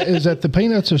getting at is that the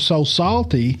peanuts are so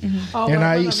salty, and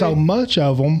I eat so much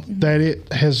of them that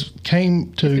it has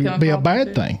came to be a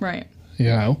bad thing. Right. You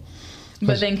know.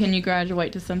 But then can you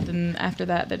graduate to something after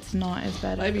that's not as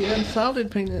bad? Maybe unsalted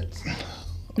peanuts.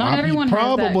 Not everyone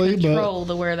has that control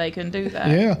to where they can do that.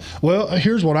 Yeah. Well,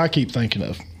 here's what I keep thinking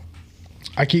of.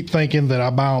 I keep thinking that I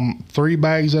buy them 3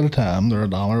 bags at a time. They're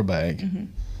 $1 a bag.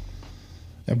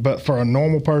 But for a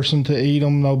normal person to eat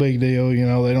them, no big deal. You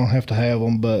know, they don't have to have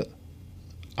them. But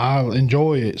I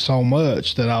enjoy it so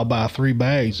much that I'll buy 3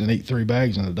 bags and eat 3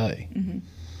 bags in a day.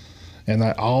 and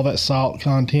that all that salt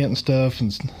content and stuff,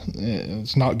 and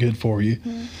it's not good for you.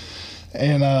 Mm-hmm.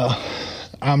 And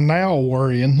I'm now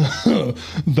worrying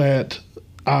that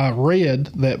I read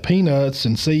that peanuts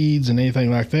and seeds and anything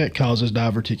like that causes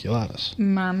diverticulitis.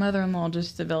 My mother-in-law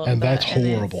just developed and that. That's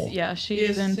horrible. Yeah,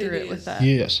 she's been through it with that.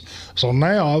 Yes. So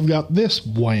now I've got this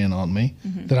weighing on me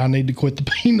that I need to quit the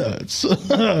peanuts.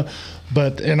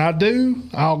 And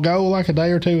I'll go like a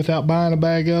day or two without buying a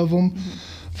bag of them.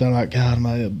 Then I'm like, God,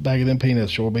 my bag of them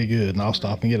peanuts sure be good. And I'll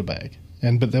stop and get a bag.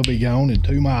 But they'll be gone in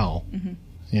 2 miles.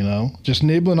 You know, just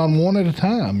nibbling on one at a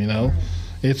time, you know. Right.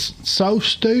 It's so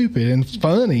stupid and it's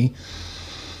funny,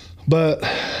 but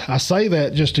I say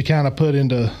that just to kind of put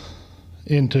into.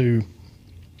 Well,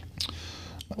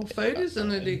 food is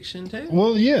an addiction too.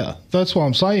 Well, yeah, that's what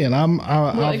I'm saying.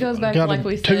 It goes back to like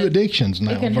we said, 2 addictions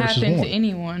now. It can versus happen one. to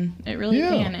anyone. It really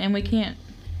can, and we can't.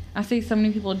 I see so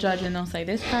many people judging. They'll say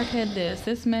this crack had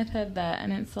this meth had that,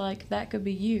 and it's like that could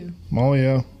be you. Oh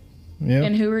yeah. Yeah.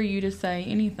 And who are you to say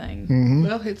anything? Mm-hmm.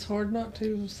 Well, it's hard not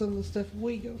to with some of the stuff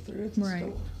we go through.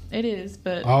 Right. It is,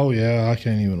 but... Oh, yeah. I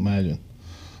can't even imagine.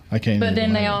 But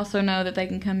then they also know that they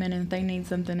can come in and if they need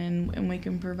something and we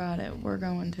can provide it, we're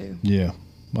going to. Yeah.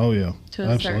 Oh, yeah. To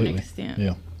a certain extent.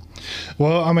 Yeah.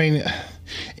 Well, I mean,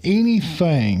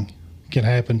 anything can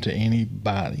happen to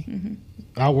anybody.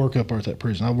 Mm-hmm. I work up at that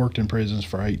prison. I worked in prisons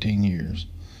for 18 years.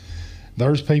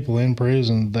 There's people in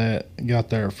prison that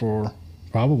got there for...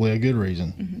 probably a good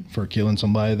reason for killing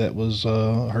somebody that was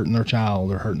hurting their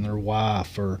child or hurting their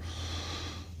wife, or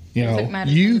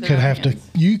you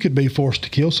could be forced to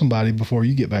kill somebody before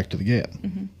you get back to the gap,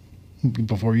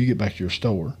 before you get back to your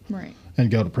store, right,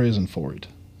 and go to prison for it.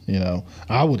 You know,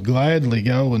 I would gladly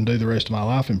go and do the rest of my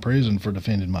life in prison for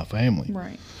defending my family.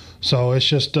 Right. So it's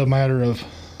just a matter of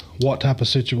what type of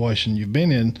situation you've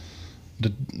been in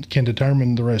can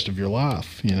determine the rest of your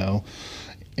life. You know.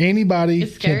 Anybody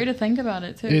it's scary to think about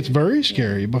it too. It's very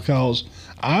scary because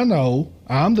I know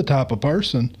I'm the type of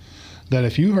person that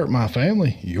if you hurt my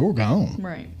family, you're gone.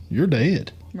 Right. You're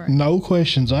dead. Right. No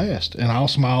questions asked. And I'll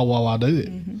smile while I do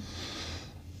it.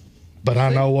 But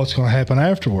I know what's going to happen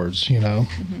afterwards, you know.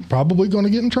 Probably going to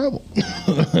get in trouble.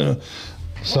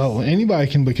 So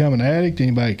anybody can become an addict,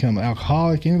 anybody can become an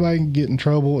alcoholic, anybody can get in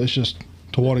trouble. It's just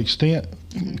to what extent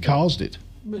caused it.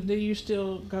 But do you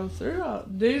still go through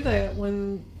do that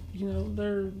when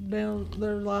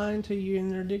they're lying to you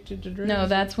and they're addicted to drugs? No,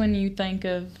 that's when you think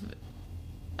of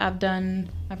I've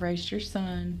raised your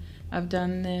son, I've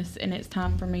done this, and it's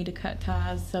time for me to cut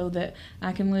ties so that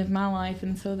I can live my life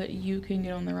and so that you can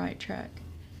get on the right track.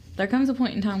 There comes a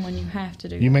point in time when you have to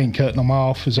do that. You mean cutting them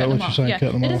off? Is that what you're saying? Yeah.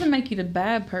 Cutting them off? It doesn't make you the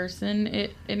bad person.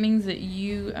 It means that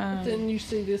you... But then you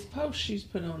see this post she's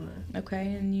put on there.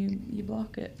 Okay, and you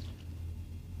block it.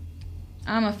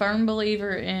 I'm a firm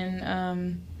believer in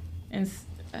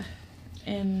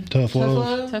tough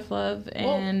love. Tough love,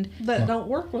 and that don't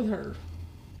work with her.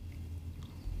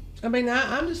 I mean,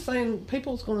 I'm just saying,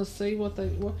 people's going to see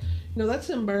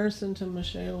that's embarrassing to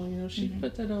Michelle. You know, she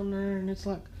put that on there, and it's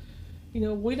like,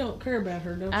 we don't care about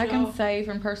her, don't I y'all? can say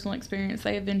from personal experience,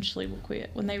 they eventually will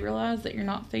quit when they realize that you're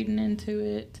not feeding into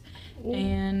it,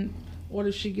 and. What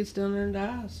if she gets down there and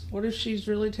dies? What if she's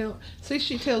really telling? See,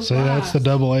 she tells lies. See, that's the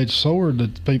double-edged sword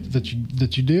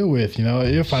that you deal with. You know,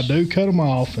 if I do cut them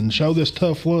off and show this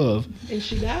tough love, and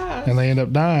she dies, and they end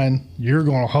up dying, you're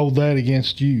going to hold that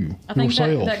against you. I think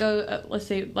yourself. that go. Let's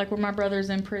see, like when my brother's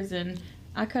in prison,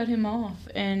 I cut him off,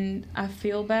 and I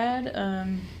feel bad.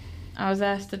 I was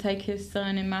asked to take his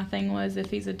son, and my thing was,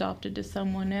 if he's adopted to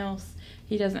someone else,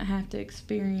 he doesn't have to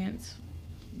experience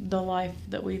the life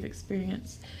that we've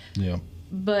experienced. Yeah.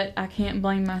 But I can't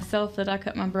blame myself that I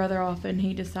cut my brother off and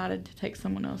he decided to take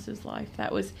someone else's life.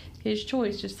 That was his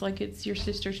choice, just like it's your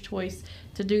sister's choice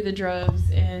to do the drugs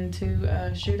and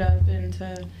to shoot up and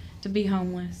to be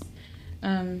homeless.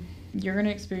 You're going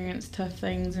to experience tough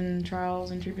things and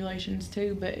trials and tribulations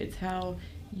too, but it's how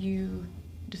you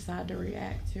decide to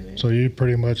react to it. So you're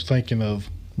pretty much thinking of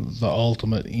the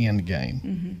ultimate end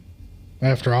game.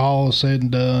 After all is said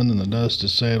and done and the dust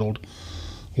is settled,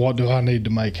 what do I need to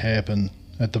make happen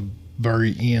at the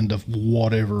very end of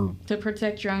whatever? To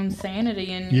protect your own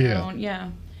sanity and your own,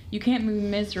 you can't be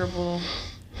miserable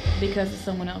because of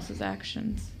someone else's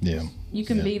actions. Yeah. You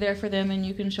can be there for them and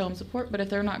you can show them support, but if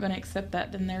they're not going to accept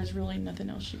that, then there's really nothing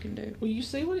else you can do. Well, you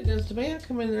see what it does to me. I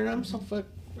come in there and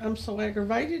I'm so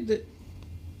aggravated that.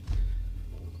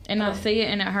 And I see it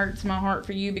and it hurts my heart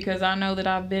for you because I know that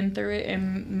I've been through it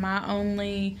and my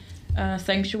only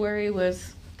sanctuary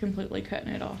was completely cutting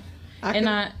it off.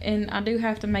 I do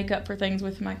have to make up for things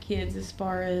with my kids as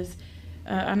far as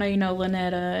I know you know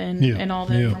Lynetta and all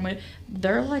them from it.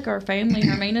 They're like our family.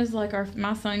 Hermena's like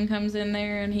my son comes in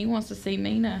there and he wants to see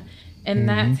Mina. And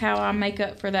that's how I make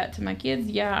up for that to my kids.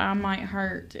 Yeah, I might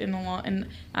hurt in the long, and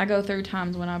I go through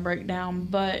times when I break down,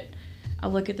 but I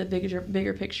look at the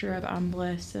bigger picture of I'm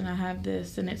blessed and I have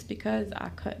this, and it's because I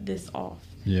cut this off.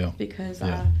 Yeah. Because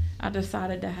I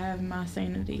decided to have my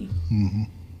sanity.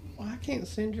 Well, I can't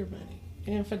send her money.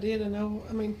 And if I did, I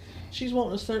mean, she's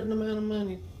wanting a certain amount of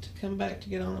money to come back to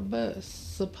get on a bus,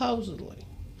 supposedly.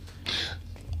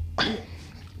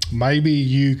 Maybe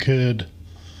you could...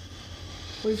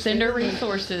 Send her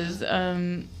resources.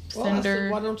 I said,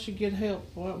 why don't you get help?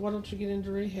 Why don't you get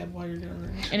into rehab while you're down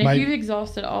there? And if you've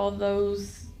exhausted all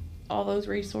those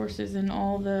resources and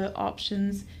all the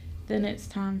options, then it's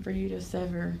time for you to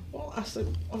sever. Well, I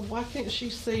said, why can't she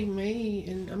see me?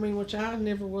 And I mean, which I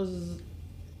never was,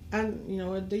 as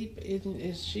deep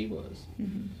as she was. I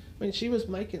mean, she was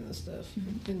making the stuff,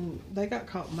 and they got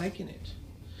caught making it.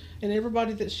 And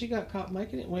everybody that she got caught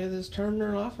making it with is turning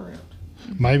their life around.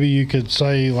 Maybe you could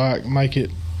say, like, make it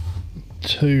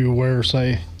to where,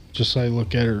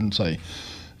 look at her and say,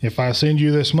 if I send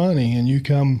you this money and you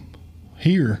come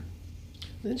here,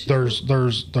 there's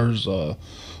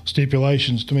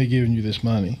stipulations to me giving you this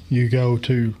money. You go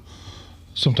to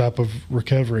some type of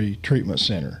recovery treatment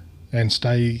center and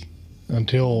stay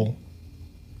until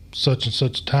such and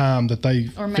such time that they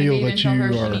feel that you are. Or maybe even tell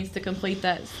her she needs to complete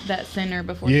that center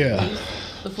before she leaves.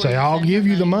 Say, I'll give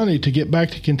you the money to get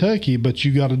back to Kentucky, but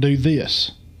you got to do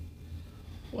this.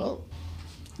 Well,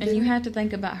 and you have to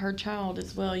think about her child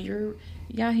as well.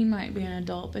 He might be an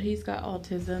adult, but he's got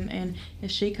autism, and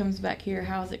if she comes back here,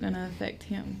 how's it going to affect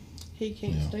him? He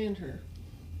can't stand her.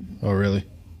 Oh, really?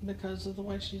 Because of the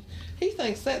way he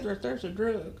thinks that there's a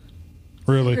drug.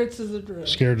 Really? Secrets is a drug.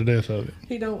 Scared to death of it.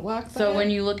 He don't like that. So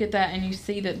when you look at that and you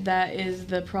see that is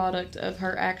the product of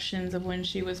her actions of when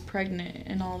she was pregnant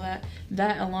and all that,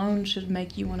 that alone should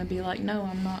make you want to be like, no,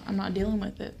 I'm not dealing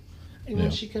with it. And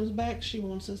when she comes back, she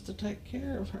wants us to take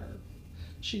care of her.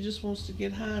 She just wants to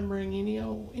get high and bring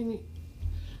any.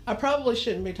 I probably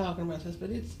shouldn't be talking about this,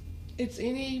 but it's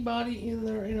anybody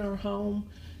in our home.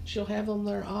 She'll have them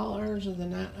there all hours of the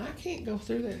night. I can't go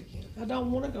through that again. I don't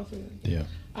want to go through that again. Yeah.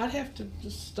 I'd have to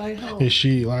just stay home. Is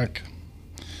she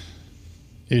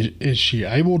is she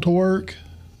able to work?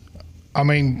 I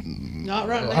mean, not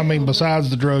right now. I mean, besides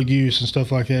the drug use and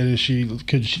stuff like that,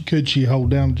 could she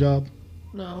hold down a job?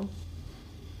 No.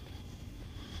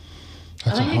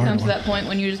 I think you come to that point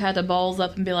when you just have to balls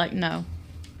up and be like, no.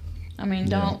 I mean,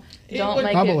 don't make it.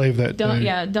 I believe that.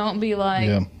 Don't be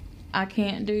like, I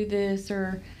can't do this,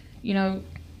 or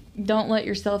don't let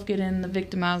yourself get in the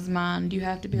victimized mind. You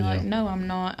have to be like, no, I'm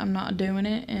not doing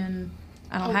it, and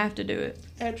I don't have to do it.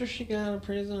 After she got out of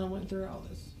prison, I went through all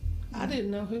this. I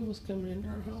didn't know who was coming into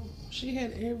her home. She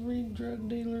had every drug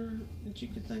dealer that you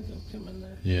could think of coming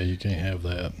there. Yeah, you can't have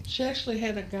that. She actually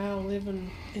had a guy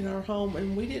living in our home,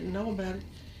 and we didn't know about it.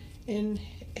 And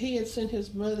he had sent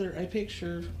his mother a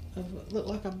picture of what looked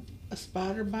like a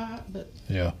spider bite, but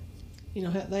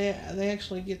they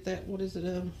actually get that. What is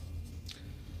it?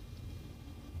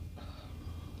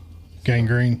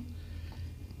 Gangrene.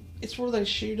 It's where they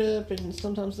shoot up, and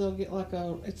sometimes they'll get like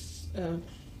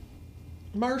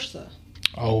MRSA.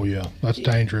 Oh yeah, that's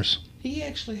dangerous. He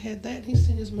actually had that. He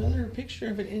sent his mother a picture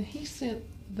of it, and he sent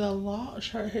the law.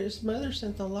 His mother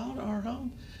sent the law to our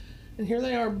home, and here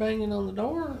they are banging on the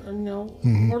door. And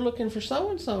we're looking for so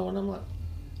and so, and I'm like,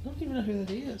 I don't even know who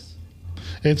that is.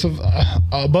 It's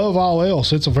above all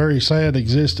else, it's a very sad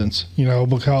existence,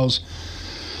 because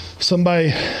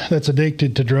somebody that's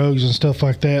addicted to drugs and stuff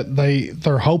like that,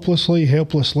 they're hopelessly,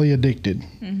 helplessly addicted.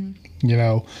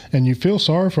 And you feel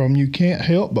sorry for them. You can't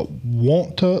help but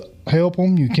want to help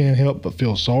them. You can't help but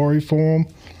feel sorry for them.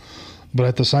 But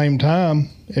at the same time,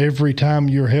 every time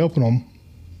you're helping them,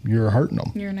 you're hurting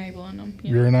them. You're enabling them.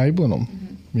 Yeah. You're enabling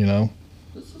them,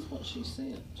 This is what she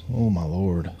sent. Oh, my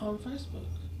Lord. On Facebook.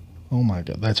 Oh, my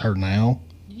God. That's her now?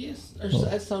 Yes.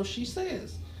 So she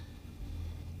says.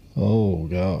 Oh,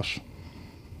 gosh.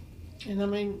 And, I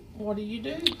mean, what do you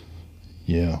do?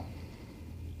 Yeah.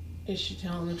 Is she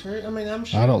telling the truth? I mean, I'm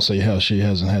sure. I don't see how she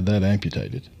hasn't had that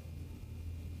amputated.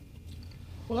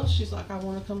 Well, she's like, I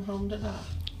want to come home to die.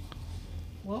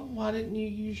 Well, why didn't you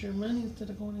use your money instead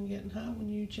of going and getting high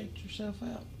when you checked yourself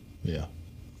out? Yeah.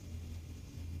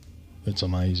 It's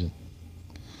amazing.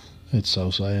 It's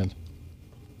so sad.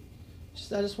 She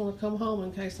said, I just want to come home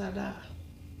in case I die.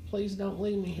 Please don't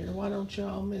leave me here. Why don't you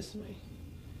all miss me?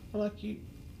 I'm like,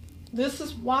 this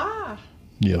is why.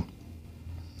 Yeah.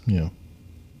 Yeah.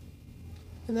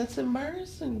 And that's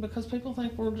embarrassing because people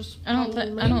think we're just I don't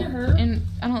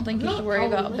think you should worry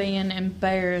about being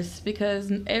embarrassed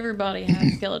because everybody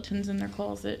has skeletons in their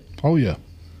closet. Oh yeah,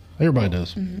 everybody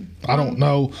does. I don't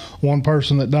know one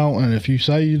person that don't, and if you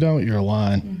say you don't, you're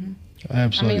lying.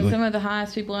 Absolutely. I mean, some of the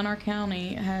highest people in our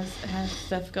county has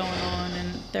stuff going on,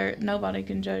 and nobody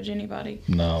can judge anybody.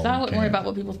 No. So I wouldn't worry about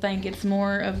what people think. It's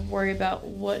more of worry about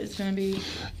what is going to be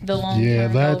the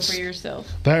long-term goal for yourself.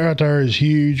 That right there is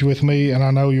huge with me, and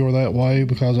I know you're that way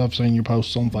because I've seen your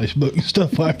posts on Facebook and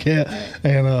stuff like that. Right.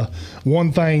 And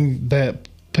one thing that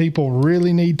people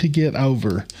really need to get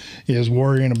over is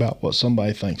worrying about what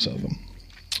somebody thinks of them.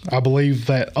 I believe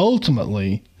that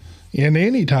ultimately, in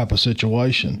any type of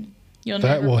situation,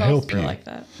 that will help you. Like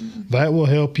that. That will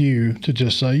help you to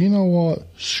just say, you know what,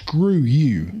 screw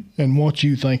you and what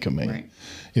you think of me. Right.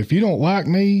 If you don't like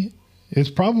me, it's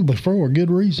probably for a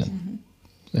good reason.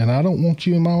 And I don't want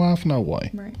you in my life no way.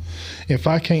 Right. If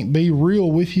I can't be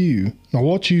real with you, now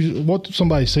what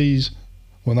somebody sees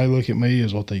when they look at me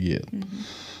is what they get.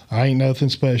 I ain't nothing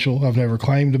special. I've never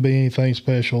claimed to be anything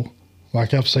special.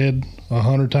 Like I've said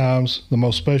 100 times, the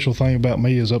most special thing about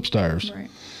me is upstairs. Right.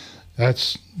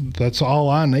 That's all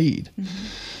I need.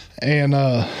 And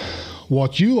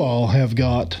what you all have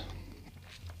got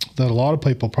that a lot of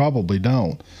people probably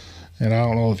don't, and I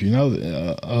don't know if you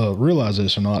know realize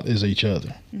this or not, is each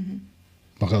other.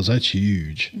 Because that's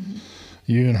huge.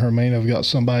 You and Hermena have got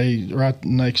somebody right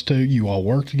next to you. You all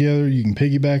work together. You can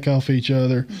piggyback off each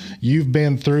other. You've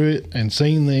been through it and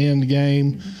seen the end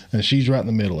game, and she's right in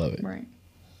the middle of it. Right.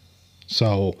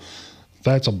 So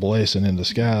that's a blessing in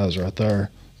disguise right there.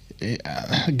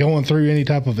 Going through any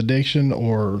type of addiction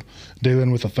or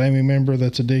dealing with a family member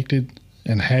that's addicted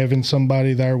and having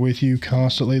somebody there with you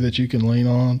constantly that you can lean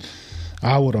on,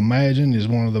 I would imagine is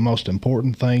one of the most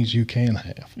important things you can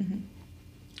have.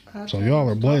 So y'all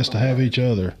are blessed to have each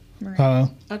other. Right.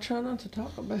 I try not to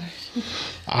talk about it.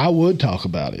 I would talk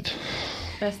about it.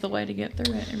 That's the way to get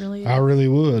through it. It really is. I really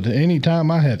would. Anytime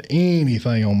I had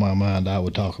anything on my mind, I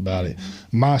would talk about it.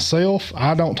 Myself,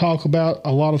 I don't talk about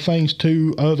a lot of things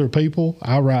to other people.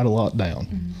 I write a lot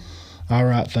down. I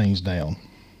write things down.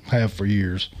 Have for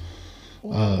years.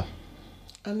 Well,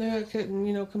 I knew I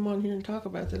couldn't, come on here and talk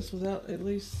about this without at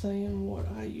least saying what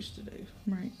I used to do.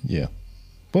 Right. Yeah.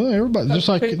 Well, everybody, just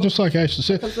like Ashley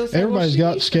said, everybody's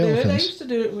got skeletons. I used to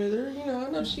do it with her. I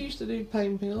know she used to do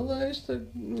pain pills. I used to,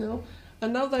 I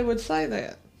know they would say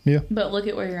that. Yeah. But look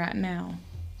at where you're at now.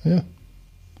 Yeah.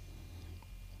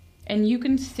 And you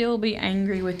can still be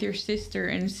angry with your sister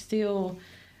and still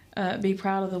be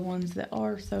proud of the ones that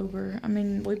are sober. I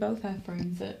mean, we both have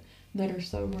friends that are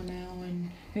sober now,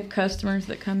 and we have customers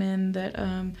that come in that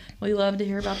we love to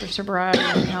hear about their sobriety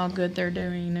and how good they're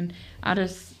doing. And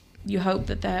you hope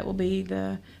that will be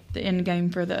the end game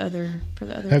for the other.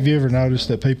 Have you ever noticed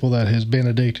that people that has been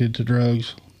addicted to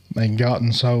drugs and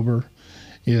gotten sober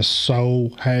is so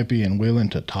happy and willing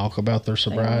to talk about their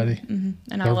sobriety? And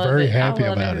they're very happy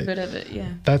about it. Bit of it,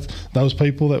 yeah. That's those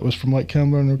people that was from Lake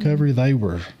Cumberland Recovery. They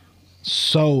were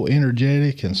so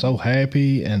energetic and so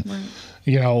happy, and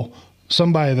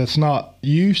somebody that's not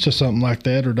used to something like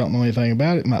that or don't know anything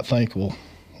about it might think, well,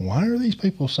 why are these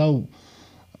people so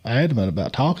adamant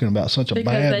about talking about such a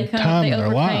bad time in their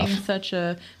life? Such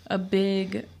a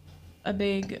big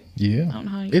yeah. I don't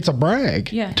know how it's a brag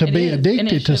to be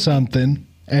addicted to something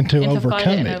and to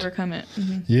overcome it.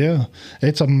 Yeah,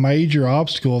 it's a major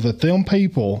obstacle that them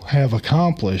people have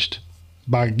accomplished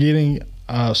by getting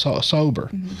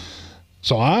sober.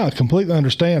 So I completely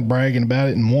understand bragging about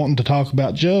it and wanting to talk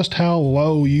about just how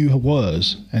low you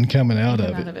was and coming out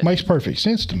of it. Makes perfect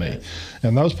sense to me.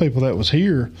 And those people that was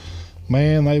here,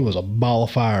 man, they was a ball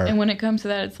of fire. And when it comes to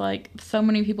that, it's like so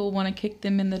many people want to kick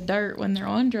them in the dirt when they're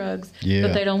on drugs,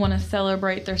 but they don't want to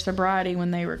celebrate their sobriety when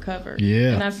they recover.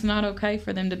 Yeah. And that's not okay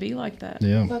for them to be like that.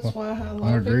 Yeah. That's why a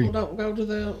lot of people don't go to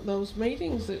those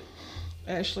meetings that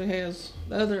Ashley has.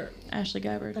 The other Ashley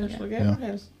Gabbard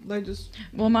has. They just.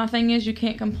 Well, my thing is, you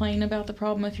can't complain about the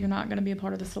problem if you're not going to be a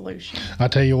part of the solution. I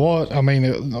tell you what, I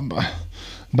mean,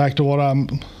 back to what I'm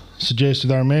suggested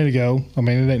there a minute ago. I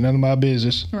mean, it ain't none of my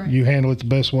business. Right. You handle it the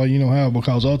best way you know how,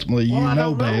 because ultimately you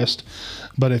know best.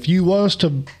 But if you was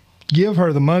to give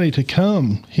her the money to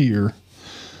come here,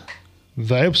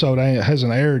 the episode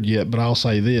hasn't aired yet, but I'll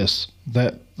say this,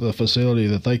 that the facility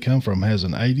that they come from has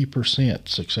an 80%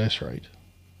 success rate,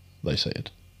 they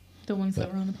said. The ones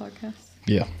that were on the podcast?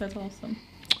 Yeah. That's awesome.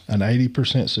 An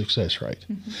 80% success rate.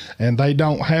 And they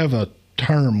don't have a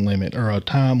term limit or a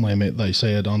time limit, they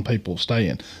said, on people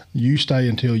staying. You stay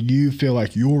until you feel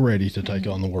like you're ready to take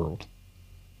on the world.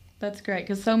 That's great,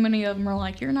 because so many of them are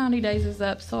like, your 90 days is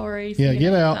up, sorry. Yeah,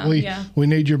 get out. We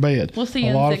need your bed. We'll see you A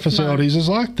in lot 6 of facilities months. is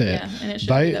like that. Yeah, and it should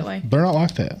be that way. They're not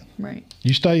like that. Right.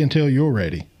 You stay until you're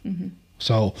ready. Mm-hmm.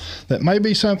 So that may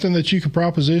be something that you could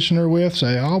proposition her with.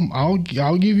 Say, I'll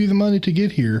give you the money to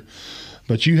get here,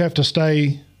 but you have to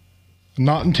stay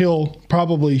not until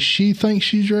probably she thinks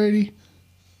she's ready,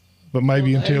 but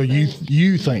maybe until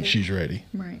you think she's ready.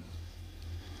 Right.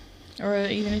 Or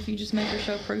even if you just make her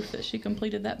show proof that she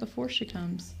completed that before she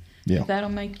comes. Yeah. That'll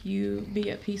make you be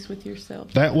at peace with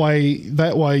yourself. That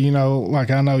way, you know,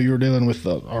 like I know you're dealing with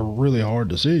a really hard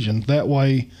decision. That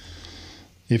way,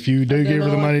 if you do give her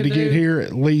the money to get here,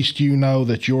 at least you know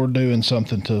that you're doing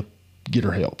something to get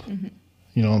her help. Mm-hmm.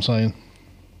 You know what I'm saying?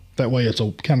 That way, it's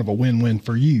a kind of a win-win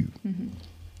for you. Mm-hmm.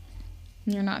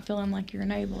 You're not feeling like you're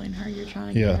enabling her. You're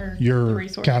trying to get her the you're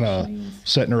resources kind of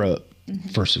setting her up mm-hmm.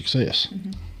 for success.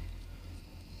 Mm-hmm.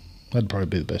 That'd probably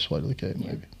be the best way to look at it.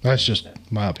 Maybe that's just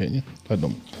my opinion. I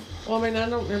don't. Well, I mean, I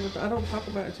don't talk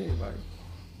about it to anybody.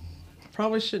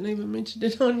 Probably shouldn't even mention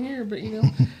it on here, but you know.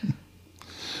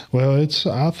 Well,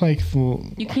 I think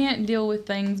you can't deal with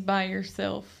things by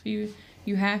yourself.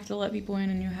 You have to let people in,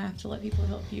 and you have to let people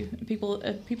help you. People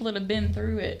that have been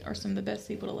through it are some of the best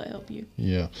people to let help you.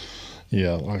 Yeah.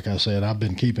 Like I said, I've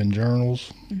been keeping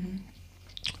journals mm-hmm.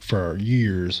 for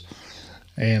years.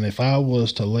 And if I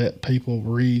was to let people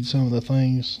read some of the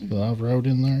things that I've wrote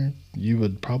in there, you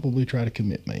would probably try to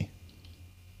commit me.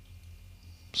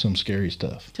 Some scary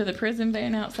stuff. To the prison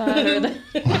van outside? Or the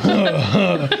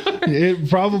It'd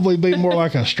probably be more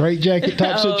like a straitjacket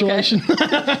type situation. Okay.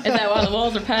 Is that why the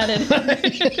walls are padded?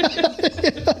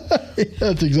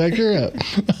 That's exactly right.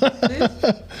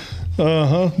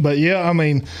 But yeah, I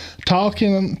mean,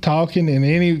 talking in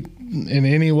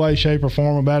any way, shape, or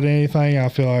form about anything, I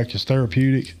feel like it's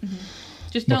therapeutic. Mm-hmm.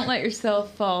 Just don't let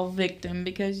yourself fall victim,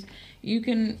 because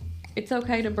it's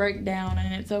okay to break down,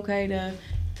 and it's okay to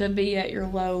be at your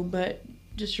low, but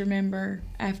just remember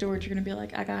afterwards you're going to be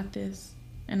like, I got this,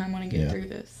 and I'm going to get through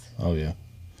this. Oh, yeah.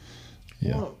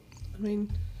 Yeah. Well, I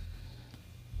mean,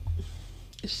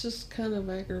 it's just kind of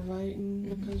aggravating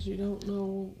mm-hmm. because you don't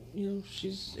know, you know,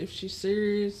 if she's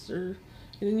serious or...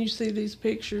 And then you see these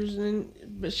pictures,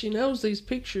 but she knows these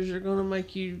pictures are going to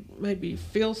make you maybe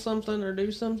feel something or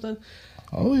do something.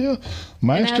 Oh, yeah.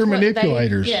 Master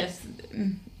manipulators. Yes,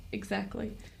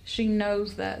 exactly. She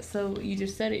knows that. So you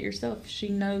just said it yourself. She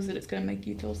knows that it's going to make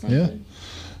you feel something. Yeah.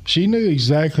 She knew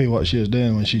exactly what she was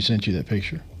doing when she sent you that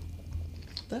picture.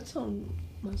 That's on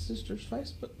my sister's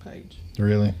Facebook page.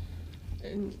 Really?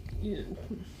 And, you know...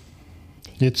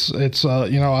 It's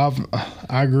you know,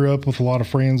 I grew up with a lot of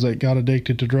friends that got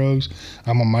addicted to drugs.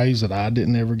 I'm amazed that I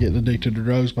didn't ever get addicted to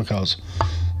drugs, because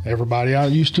everybody I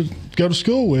used to go to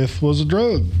school with was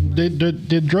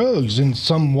did drugs in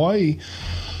some way.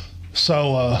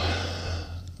 So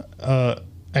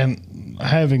and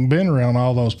having been around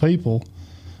all those people,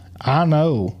 I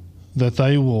know that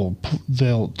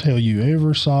they'll tell you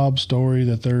every sob story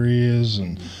that there is,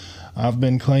 and I've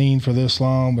been clean for this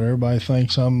long, but everybody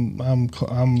thinks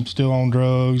I'm still on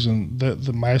drugs, and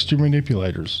the master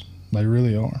manipulators, they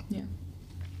really are. Yeah.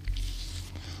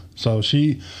 So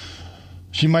she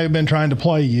may have been trying to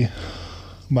play you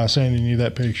by sending you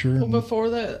that picture. Well, before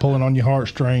that, pulling on your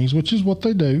heartstrings, which is what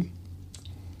they do.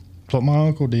 That's what my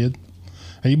uncle did.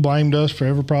 He blamed us for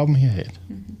every problem he had.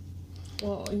 Mm-hmm.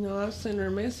 Well, you know, I sent her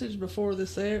a message before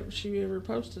she ever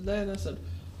posted that, and I said,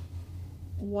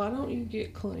 why don't you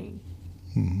get clean?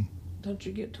 Mm-hmm. Don't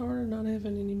you get tired of not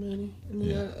having any money?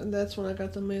 And that's when I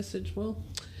got the message. Well,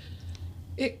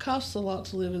 it costs a lot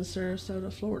to live in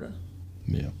Sarasota, Florida.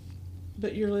 Yeah.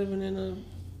 But you're living in a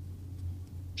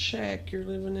shack. You're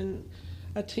living in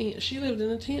a tent. She lived in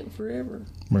a tent forever.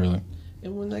 Really?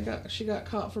 And when she got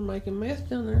caught for making meth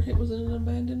down there, it was in an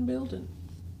abandoned building.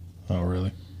 Oh,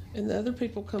 really? And the other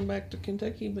people come back to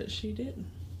Kentucky, but she didn't.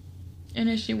 And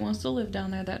if she wants to live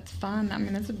down there, that's fine. I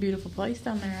mean, it's a beautiful place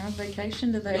down there. I've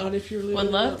vacationed there. Not if you're living.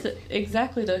 Would love to.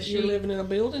 Exactly, though. You're living in a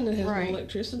building that has no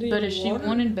electricity. But and if water. she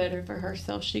wanted better for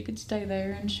herself, she could stay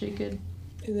there, and she could.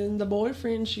 And then the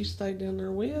boyfriend she stayed down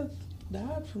there with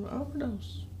died from an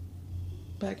overdose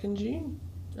back in June,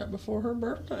 right before her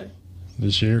birthday.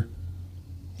 This year?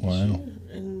 Wow.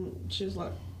 And she's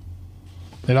like.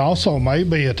 It also may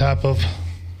be a type of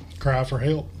cry for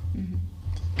help. Mm-hmm.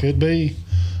 Could be.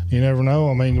 You never know.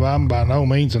 I mean, I'm by no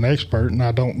means an expert, and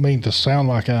I don't mean to sound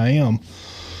like I am,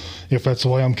 if that's the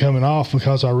way I'm coming off,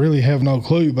 because I really have no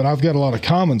clue. But I've got a lot of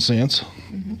common sense,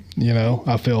 mm-hmm. you know,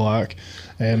 I feel like.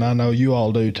 And I know you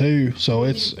all do too. So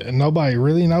it's nobody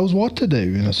really knows what to do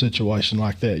in a situation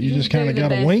like that. You just kind of got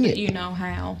to wing it. You know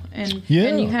how, and Yeah.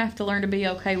 and you have to learn to be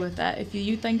okay with that. If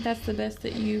you think that's the best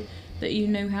that you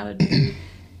knew how to do,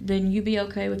 then you be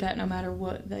okay with that, no matter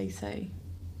what they say,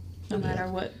 no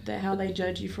matter how they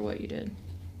judge you for what you did.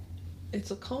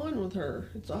 It's a con with her.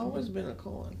 It's always been a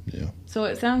con. Yeah. So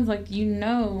it sounds like you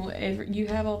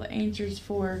have all the answers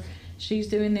for she's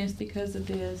doing this because of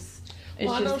this. It's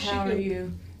Well, just how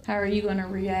are you going to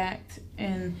react,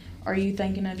 and are you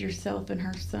thinking of yourself and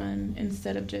her son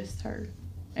instead of just her?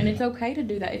 And it's okay to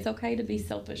do that. It's okay to be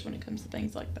selfish when it comes to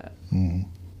things like that.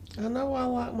 I know I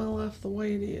like my life the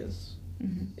way it is.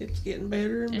 It's getting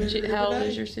better and better. And how old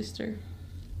is your sister?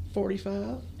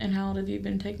 45. And how old have you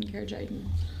been taking care of Jaden?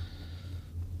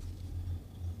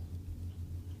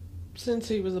 Since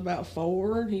he was about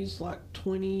 4, he's like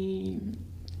 20.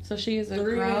 So she is a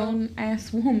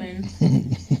grown-ass woman,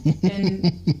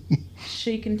 and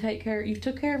she can take care. You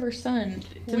took care of her son.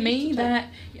 To me,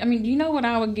 you know what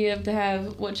I would give to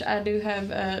have, which I do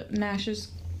have Nash's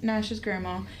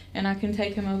grandma, and I can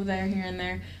take him over there here and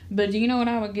there. But do you know what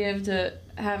I would give to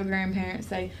have a grandparent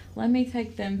say, "Let me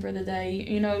take them for the day,"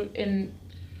 and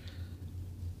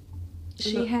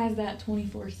she has that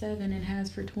 24/7 and has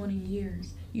for 20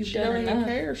 years. She don't even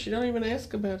care. She don't even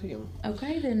ask about him.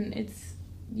 Okay, then it's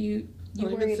you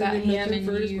Don't worry even about send him nothing and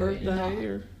for his you.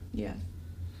 birthday Yeah.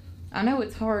 I know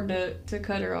it's hard to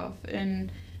cut her off,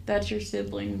 and that's your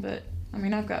sibling, but I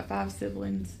mean, I've got 5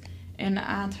 siblings, and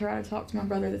I try to talk to my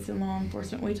brother that's in law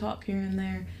enforcement. We talk here and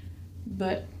there,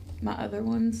 but my other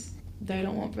ones, they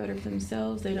don't want better for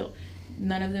themselves.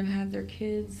 None of them have their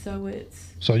kids, so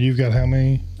it's. So you've got how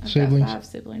many siblings? I've got 5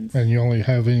 siblings. And you only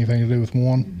have anything to do with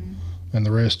one? Mm-hmm. And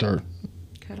the rest are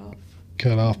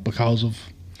cut off because of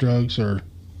drugs, or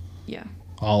yeah,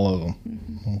 all of them?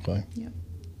 Mm-hmm. Okay. Yep.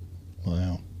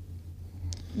 Wow.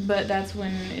 But that's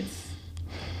when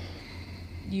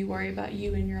you worry about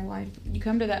you in your life. You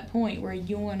come to that point where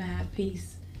you want to have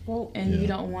peace, and you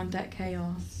don't want that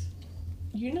chaos.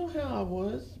 You know how I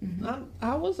was? Mm-hmm.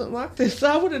 I wasn't like this.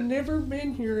 I would have never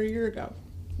been here a year ago,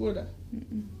 would I?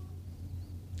 Mm-mm.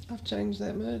 I've changed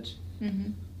that much.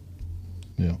 Mm-hmm.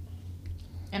 Yeah.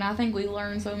 And I think we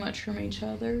learn so much from each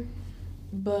other,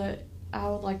 but I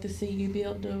would like to see you be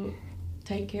able to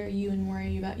take care of you and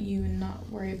worry about you and not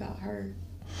worry about her.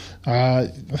 I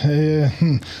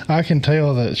can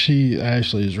tell that she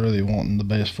actually is really wanting the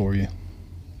best for you.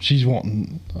 She's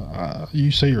wanting,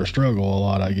 you see her struggle a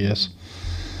lot, I guess.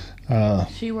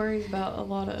 She worries about a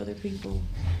lot of other people.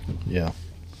 Yeah.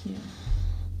 Yeah.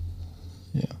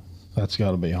 Yeah. That's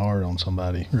got to be hard on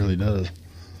somebody. It really does.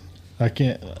 I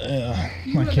can't. You I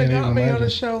would have can't got even me imagine. on a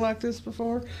show like this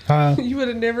before. You would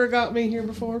have never got me here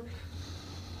before.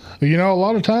 You know, a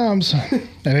lot of times,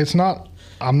 and it's not.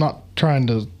 I'm not trying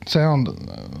to sound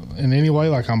in any way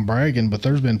like I'm bragging, but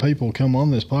there's been people come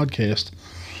on this podcast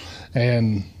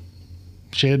and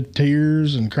shed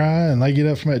tears and cry, and they get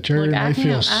up from that chair and they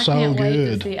feel so I can't wait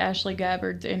good. to see Ashley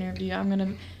Gabbard's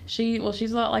interview. She's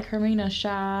a lot like Hermena,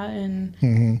 shy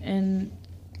and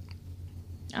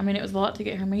I mean, it was a lot to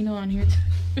get Hermena on here.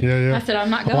 Yeah. I said, I'm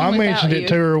not going I without mentioned you. it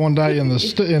to her one day in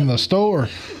the store.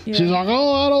 Yeah. She's like,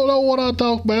 "Oh, I don't know what I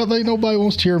talk about. Nobody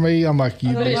wants to hear me." I'm like,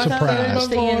 "You'd But be it's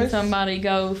surprised." seeing somebody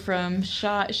go from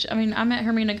shy. I mean, I met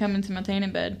Hermena coming to my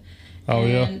tanning bed. Oh,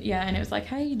 yeah? Yeah, and it was like,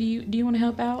 hey, do you want to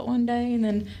help out one day? And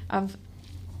then I've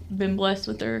been blessed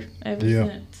with her ever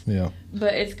since. Yeah.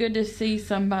 But it's good to see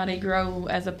somebody grow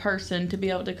as a person, to be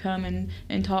able to come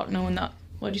and talk, knowing that,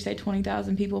 what'd you say,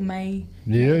 20,000 people may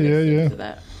listen to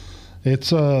that.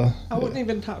 It's I wouldn't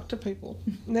even talk to people.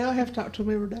 Now I have to talk to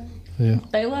them every day. Yeah.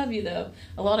 They love you, though.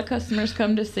 A lot of customers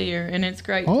come to see her, and it's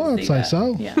great Oh, to see I'd say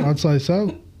so. Yeah. I'd say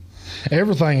so.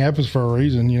 Everything happens for a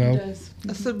reason, you know. It does.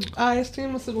 I asked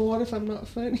him, well, what if I'm not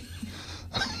funny?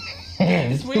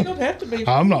 We don't have to be funny.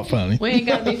 I'm not funny. We ain't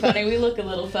got to be funny. We look a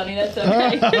little funny. That's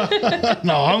okay.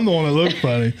 No, I'm the one that looks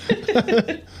funny.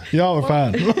 Y'all are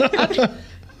fine.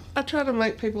 I try to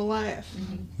make people laugh.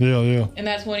 Yeah. And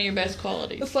that's one of your best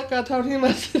qualities. It's like I told him,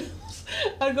 I said,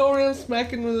 I'd go around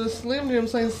smacking with a Slim Jim,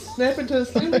 saying, snap into a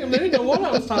Slim Jim. They didn't know what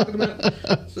I was talking about.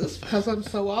 It's because I'm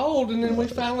so old. And then we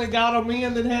finally got them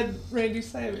in that had Randy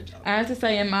Savage on. I have to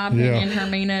say, in my opinion,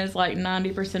 Hermena is like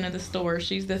 90% of the store.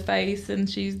 She's the face, and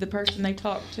she's the person they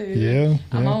talk to. Yeah.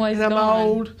 I'm always And I'm gone.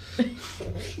 old.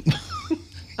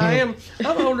 I'm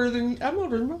older than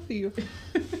both of you.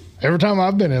 Every time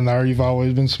I've been in there, you've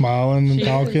always been smiling and She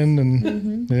talking, is.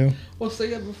 and yeah. Well, see,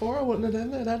 before I wouldn't have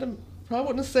done that. Probably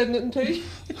wouldn't have said nothing to you.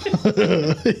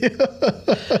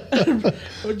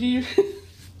 Would you?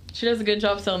 She does a good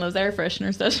job selling those air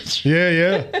fresheners, doesn't she?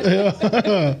 Yeah.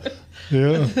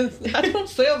 Yeah. I don't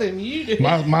sell them. You do.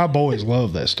 My boys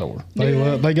love that store.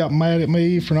 They got mad at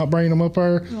me for not bringing them up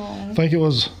there. Aww. I think it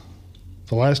was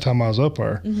the last time I was up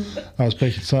there. I was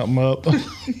picking something up,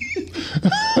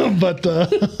 but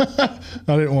I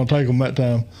didn't want to take them that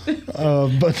time.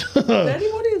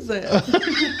 Daddy, what is that?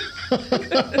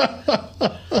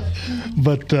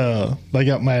 But they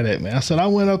got mad at me. I said, I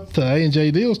went up to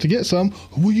A&J Deals to get some.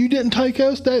 Well, you didn't take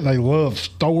us, Dad. They love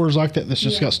stores like that that's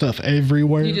just got stuff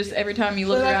everywhere. You just, every time you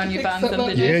look around, you find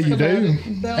something. Yeah, you do.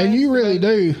 And you really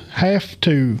do have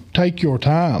to take your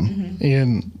time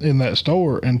in that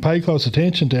store and pay close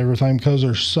attention to everything, because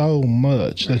there's so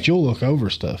much that you'll look over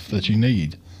stuff that you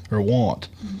need or want.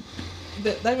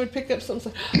 That they would pick up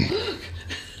something and say,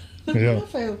 look, Yeah.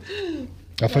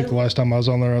 I think the last time I was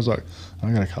on there, I was like,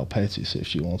 I gotta call Patsy, see if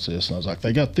she wants this. And I was like,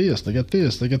 they got this, they got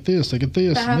this, they got this, they got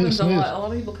this. That and happens this, a and lot. this. A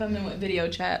lot of people come in with video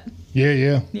chat.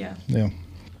 Yeah.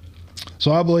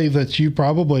 So I believe that you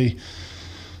probably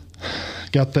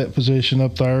got that position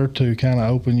up there to kind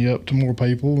of open you up to more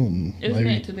people, and It was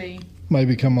meant to be.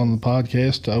 maybe come on the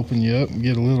podcast to open you up and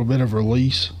get a little bit of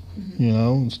release,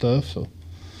 and stuff. So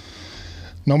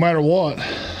no matter what,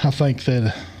 I think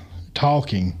that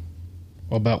talking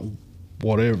about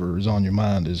whatever is on your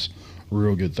mind is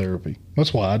real good therapy.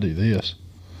 That's why I do this.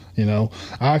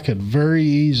 I could very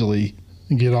easily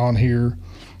get on here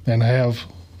and have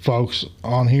folks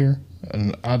on here,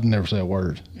 and I'd never say a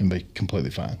word and be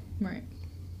completely fine. Right.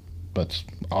 But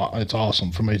it's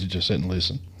awesome for me to just sit and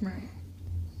listen. Right.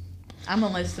 I'm a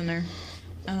listener.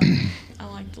 I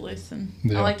like to listen.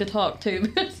 Yeah. I like to talk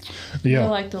too. Yeah. I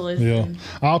like to listen. Yeah.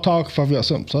 I'll talk if I've got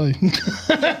something to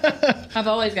say. I've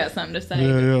always got something to say.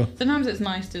 Yeah. Sometimes it's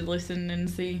nice to listen and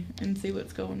see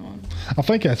what's going on. I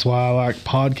think that's why I like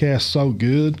podcasts so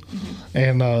good.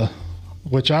 And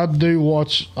which I do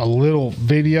watch a little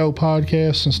video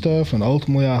podcasts and stuff, and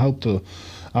ultimately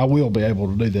I will be able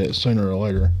to do that sooner or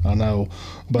later, I know.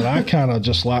 But I kind of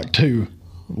just like to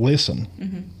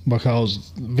listen,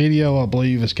 because video, I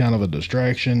believe, is kind of a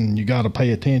distraction. You got to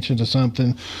pay attention to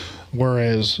something,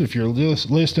 whereas if you're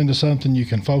listening to something, you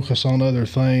can focus on other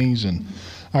things. And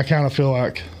I kind of feel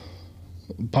like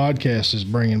podcast is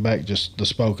bringing back just the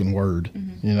spoken word,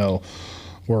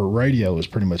 where radio is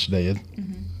pretty much dead.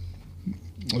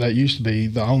 That used to be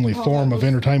the only form of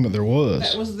entertainment there was.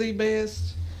 That was the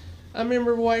best. I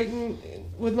remember waiting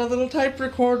with my little tape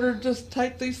recorder, just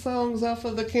take these songs off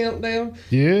of the countdown.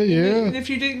 Yeah. And if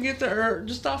you didn't get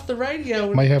just off the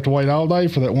radio. May have to wait all day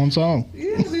for that one song.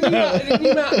 Yeah, then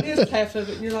you might miss half of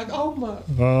it, and you're like, oh my.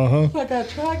 I gotta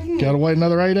try again. Gotta wait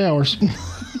another 8 hours.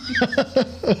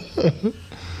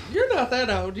 You're not that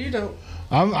old, you don't.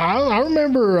 I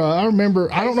remember. I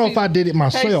don't know if I did it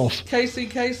myself. Casey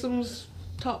Kasem's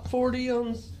Top 40 on,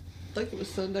 I think it was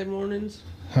Sunday mornings.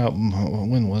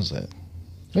 When was that?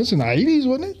 That's in the 80s,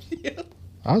 wasn't it? Yeah.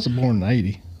 I was born in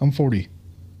 80. I'm 40.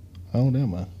 How old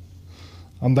am I?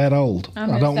 I'm that old.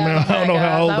 I don't know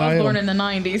how old I am. I was born in the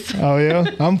 90s. Oh, yeah?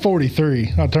 I'm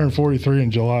 43. I turned 43 in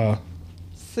July.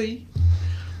 See?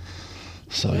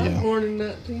 So, I was yeah. born in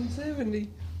 1970.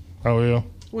 Oh, yeah?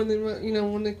 When they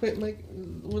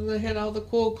when they had all the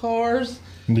cool cars.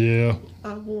 Yeah.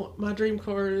 My dream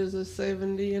car is a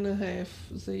 70 and a half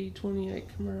Z28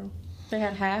 Camaro. They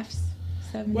had halves?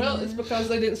 70. Well, it's because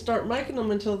they didn't start making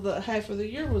them until the half of the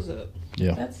year was up.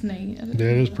 Yeah. That's neat. Yeah, it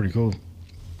is pretty cool.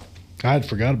 I had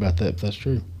forgot about that, but that's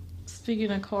true.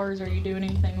 Speaking of cars, are you doing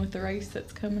anything with the race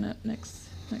that's coming up next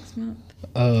month?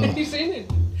 Have you seen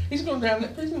it? He's going to drive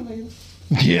that prison van.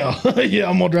 Yeah. Yeah,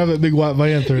 I'm going to drive that big white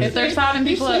van through If it. they're signing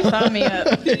people up, sign me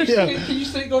up. Can you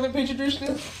see it going to Petri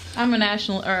now?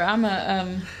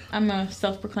 I'm a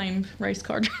self-proclaimed race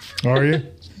car driver. Are you?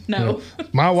 No. Yeah.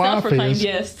 My wife Self-proclaimed, is.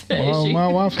 yes. Well, my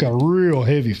wife's got a real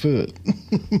heavy foot.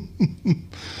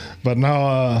 But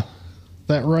no,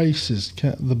 that race is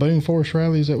the Boone Forest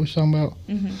Rally. Is that what you're talking about?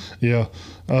 Mm-hmm.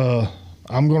 Yeah.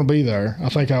 I'm going to be there. I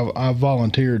think I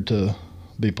volunteered to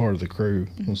be part of the crew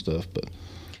and stuff. But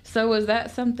so was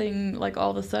that something like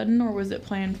all of a sudden, or was it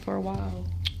planned for a while?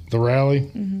 The rally?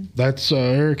 Mm-hmm. That's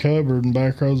Eric Hubbard in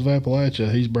Backroads of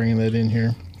Appalachia. He's bringing that in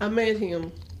here. I met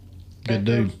him. Good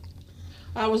dude.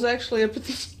 I was actually up at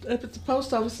the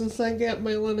post office in St. Gap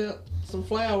mailing out some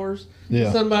flowers to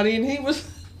somebody, and he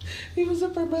was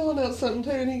up there mailing out something too,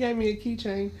 and he gave me a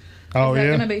keychain. Oh, Is that yeah?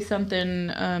 going to be something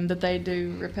that they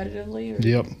do repetitively? Or?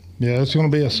 Yep. Yeah, it's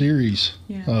going to be a series.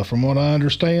 Yeah. From what I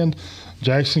understand,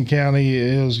 Jackson County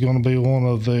is going to be one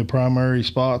of the primary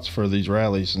spots for these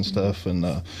rallies and stuff. And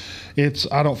I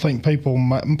don't think people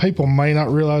may not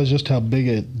realize just how big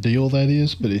a deal that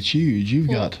is, but it's huge. You've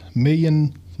got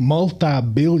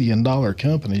multi-billion-dollar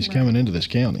companies coming into this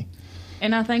county.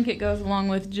 And I think it goes along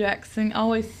with Jackson. I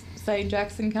always say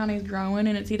Jackson County is growing,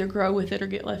 and it's either grow with it or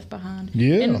get left behind.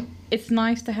 Yeah. And it's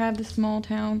nice to have the small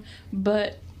town,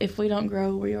 but if we don't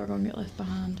grow, we are going to get left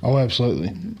behind. Oh,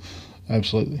 absolutely.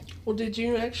 Absolutely. Well, did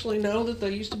you actually know that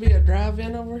there used to be a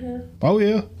drive-in over here? Oh,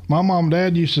 yeah. My mom and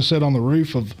dad used to sit on the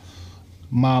roof of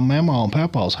my mama and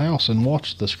papa's house and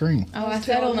watch the screen. Oh, I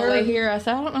said on the way here, I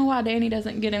said, I don't know why Danny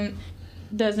doesn't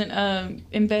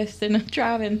invest in a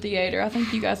drive-in theater. I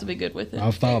think you guys will be good with it.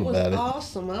 I've thought about it. It was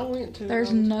awesome. I went to.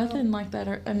 There's nothing like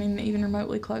that. I mean, even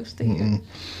remotely close to here.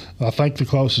 I think the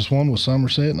closest one was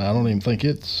Somerset, and I don't even think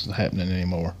it's happening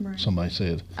anymore. Right. Somebody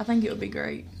said. I think it would be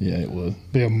great. Yeah, it would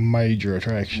be a major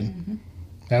attraction.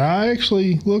 And I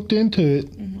actually looked into it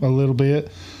a little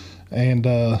bit, and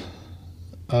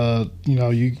you know,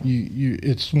 you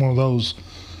it's one of those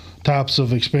types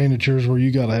of expenditures where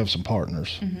you got to have some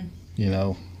partners. You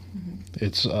know,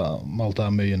 it's a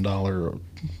multi-million-dollar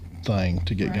thing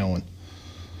to get going.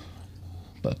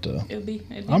 But It'd be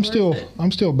I'm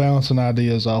worth still bouncing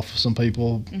ideas off of some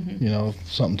people. You know,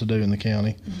 something to do in the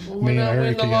county. Me and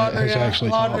Erica has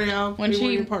actually talked.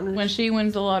 When she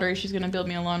wins the lottery, she's going to build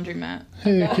me a laundromat.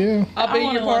 Heck yeah! I'll be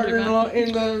your partner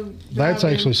in the. That's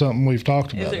actually something we've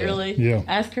talked about. Is it really? Yeah.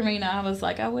 Ask Hermena. I was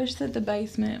like, I wish that the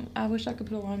basement. I wish I could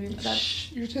put a laundromat.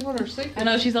 Shh, you're telling her secret. I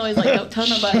know she's always like, don't tell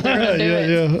nobody we're gonna do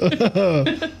it.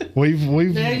 Yeah.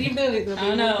 we've Now you've done it.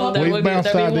 I know. we've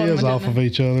bounced ideas off of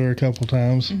each other a couple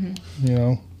times. You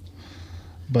know,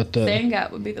 but Sand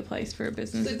Gap would be the place for a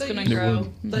business that's going to grow.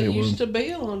 There used to be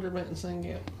a laundromat in Sand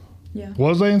Gap. Yeah.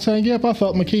 Was they in Sand Gap? I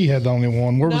thought McKee had the only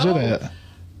one. Where was it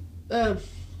at?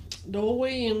 Doyle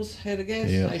Williams had a gas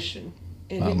station,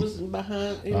 and it was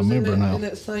behind. It I was remember now. In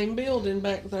that same building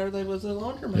back there. There was a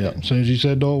laundromat. Yeah. As soon as you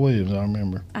said Doyle Williams, I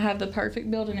remember. I have the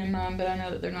perfect building in mind, but I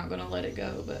know that they're not going to let it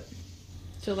go. But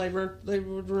till they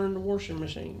would run the washing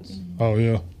machines. Oh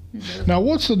yeah. Now,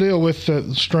 what's the deal with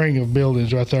that string of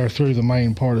buildings right there through the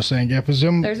main part of Sand Gap? Is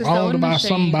them owned by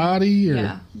somebody? Or?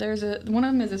 Yeah, one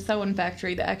of them is a sewing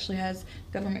factory that actually has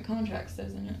government contracts,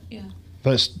 doesn't it? Yeah.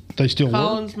 They still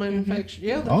Collins work? Manufacturing.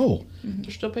 Yeah.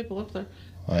 There's still people up there.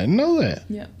 I didn't know that.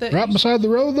 Yeah. Right beside the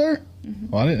road there?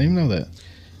 Well, I didn't even know that.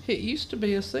 It used to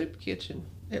be a soup kitchen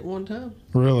at one time.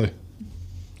 Really?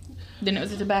 Then it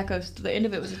was a the end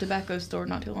of it was a tobacco store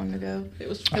not too long ago.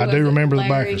 I do remember the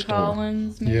tobacco store.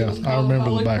 Collins, yeah, I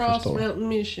remember the tobacco Cross store. Mountain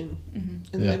Mission, and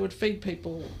they would feed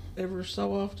people ever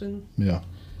so often. Yeah.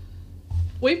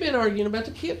 We've been arguing about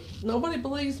the KIP. Nobody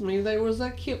believes me. There was a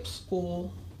KIP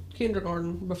school,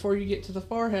 kindergarten, before you get to the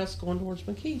firehouse going towards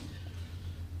McKee.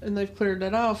 And they've cleared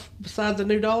that off beside the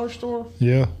new dollar store.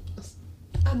 Yeah.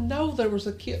 I know there was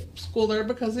a KIP school there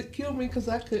because it killed me because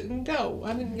I couldn't go.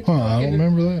 I didn't get to I don't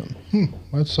remember that.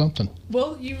 That's something.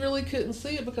 Well, you really couldn't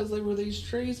see it because there were these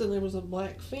trees and there was a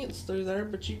black fence through there,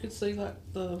 but you could see like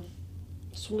the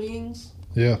swings.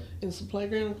 Yeah. And some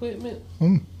playground equipment. I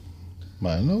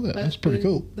didn't know that. That's pretty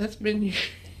cool. That's been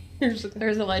years ago.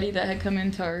 There's a lady that had come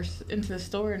into the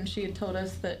store and she had told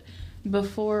us that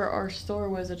before our store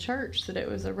was a church, that it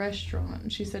was a restaurant.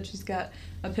 And she said she's got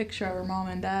a picture of her mom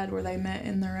and dad where they met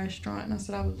in the restaurant. And I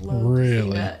said I would love to see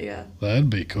that. Yeah. That'd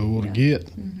be cool to get.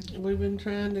 We've been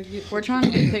trying to get. We're trying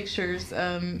to get pictures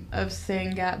of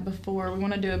Sand Gap before. We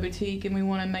want to do a boutique and we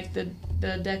want to make the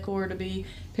decor to be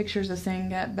pictures of Sand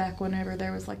Gap back whenever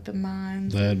there was like the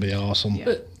mines. That'd be awesome. Yeah.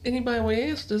 But anybody we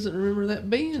ask doesn't remember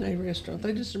that being a restaurant.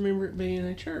 They just remember it being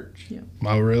a church. Yeah.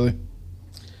 Oh, really?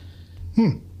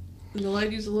 And the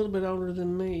lady's a little bit older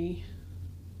than me,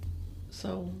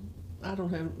 so I don't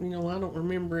have, I don't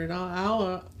remember it.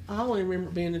 I only remember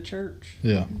it being a church.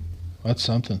 Yeah, that's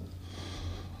something.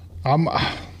 I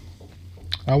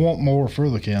want more for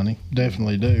the county.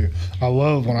 Definitely do. I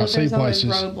love when I see places.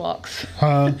 There's always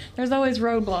roadblocks. There's always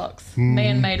roadblocks.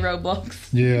 Man-made roadblocks.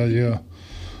 Yeah.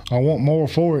 I want more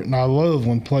for it, and I love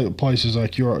when places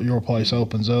like your place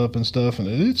opens up and stuff, and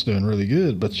it's doing really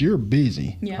good. But you're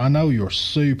busy. Yeah. I know you're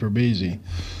super busy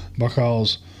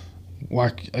because,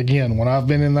 like again, when I've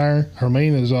been in there,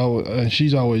 Hermena's always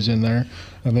she's always in there,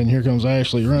 and then here comes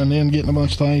Ashley running in, getting a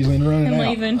bunch of things, and then running out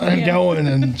leaving, and going,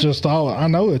 and just all. I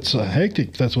know it's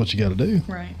hectic. That's what you got to do.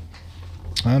 Right.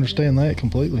 I understand that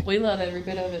completely. We love every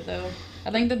bit of it, though. I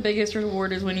think the biggest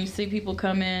reward is when you see people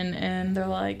come in and they're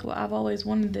like, well, I've always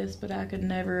wanted this, but I could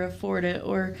never afford it,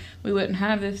 or we wouldn't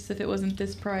have this if it wasn't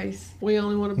this price. We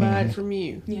only want to buy it from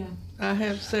you. Yeah. I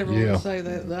have several that say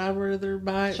that I'd rather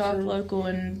buy it Shop local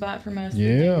and buy it from us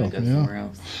than go somewhere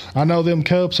else. I know them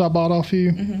cups I bought off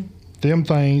you. Them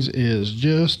things is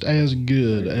just as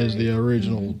good as the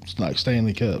original, like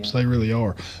Stanley Cups. They really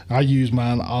are. I use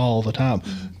mine all the time.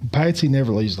 Patsy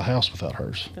never leaves the house without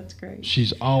hers. That's great.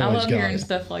 She's always I love got hearing it.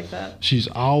 stuff like that. She's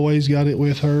always got it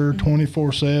with her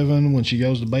 24/7. When she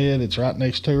goes to bed, it's right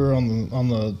next to her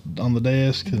on the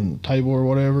desk and table or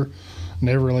whatever.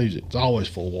 Never leaves it. It's always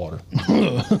full of water.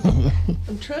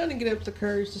 I'm trying to get up the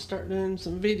courage to start doing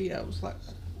some videos, like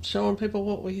showing people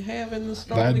what we have in the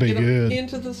store. That'd to be get them good.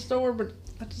 into the store, but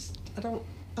I don't.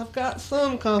 I've got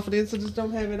some confidence. I just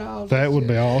don't have it all. That would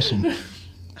be awesome.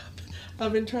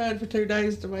 I've been trying for 2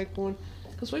 days to make one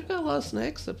because we've got a lot of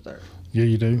snacks up there. Yeah,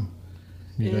 you do.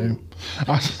 You do.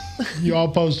 You all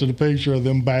posted a picture of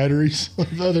them batteries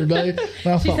the other day. And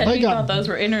I She thought said they he got thought those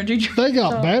were energy drinks. they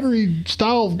got battery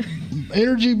style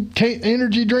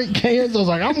energy drink cans. I was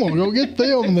like, I'm gonna go get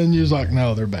them, and then you was like,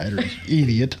 no, they're batteries,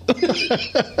 idiot.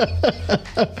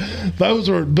 Those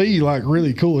would be like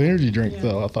really cool energy drinks,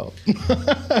 though. I thought.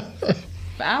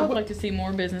 I would like to see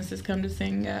more businesses come to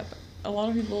Sand Gap. A lot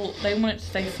of people, they want it to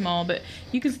stay small, but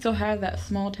you can still have that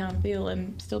small town feel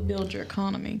and still build your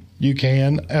economy. You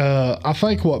can. I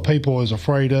think what people is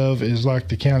afraid of is like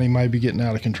the county may be getting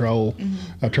out of control,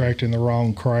 attracting the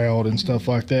wrong crowd and stuff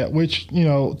like that, which, you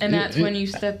know. And that's when you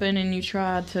step in and you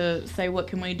try to say, what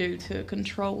can we do to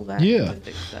control that? Yeah. To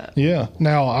fix that? Yeah.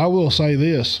 Now, I will say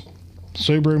this.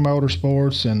 Subaru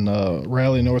Motorsports and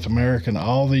Rally North America and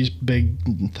all these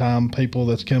big time people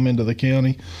that's come into the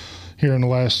county here in the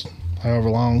last however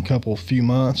long, few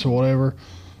months or whatever.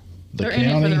 They're in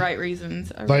it for the right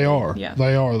reasons. They are. Yeah.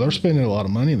 They are. They're spending a lot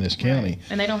of money in this county. Right.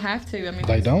 And they don't have to. I mean,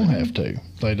 They don't have to.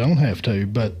 They don't have to.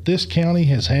 But this county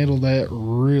has handled that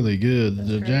really good. That's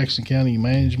the great. Jackson County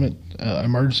management,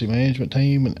 emergency management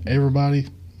team, and everybody,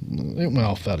 it went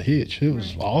off without a hitch. It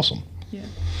was awesome. Yeah.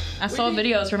 I saw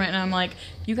videos from it and I'm like,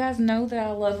 you guys know that I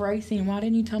love racing. Why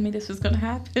didn't you tell me this was going to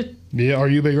happen? Yeah. Are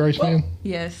you a big race fan?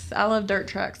 Yes. I love dirt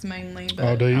tracks mainly. But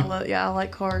Oh, do you? I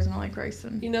like cars and I like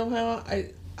racing. You know how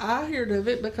I heard of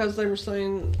it because they were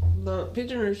saying the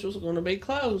Pigeon Roost was going to be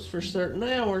closed for certain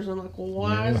hours. I'm like, well,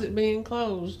 why is it being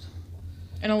closed?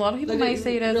 And a lot of people They may didn't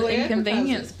see it as really an advertise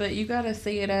inconvenience, it. but you got to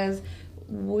see it as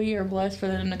we are blessed for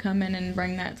them to come in and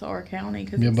bring that to our county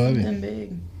because Yeah, it's buddy. something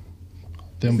big.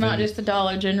 Them It's not big- just a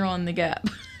Dollar General in the Gap.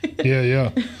 Yeah.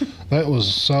 That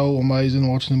was so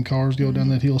amazing watching them cars go down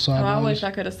that hillside. Oh, I wish I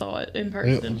could have saw it in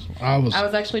person. I was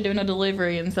actually doing a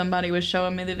delivery and somebody was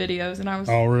showing me the videos and I was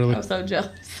Oh, really? I was so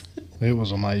jealous. It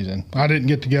was amazing. I didn't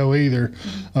get to go either.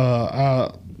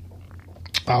 I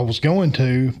was going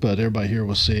to, but everybody here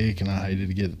was sick, and I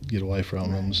hated to get away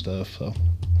from them and stuff. So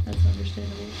That's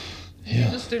understandable. You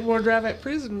yeah, just didn't want to drive that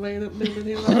prison van up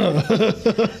Beverly Hills.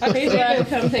 He's glad to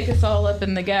come pick us all up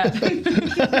in the Gap.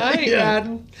 I ain't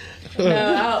riding.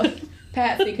 No,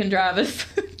 Patsy can drive us.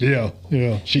 yeah.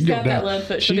 She She's goes got that down. love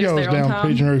foot. She She'll get us goes there on down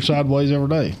time. Pigeon Roof sideways every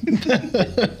day.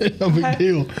 No big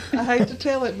deal. I hate to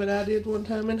tell it, but I did one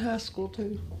time in high school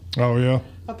too. Oh yeah.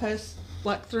 I passed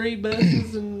like 3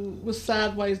 buses and was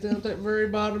sideways down at that very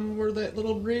bottom where that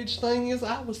little bridge thing is.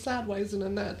 I was sideways in a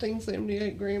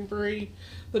 1978 Grand Prix.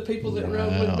 The people that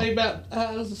rode with me that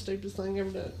was the stupidest thing ever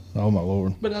done. Oh my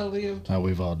Lord. But I lived. Oh,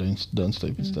 we've all done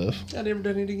stupid stuff. I never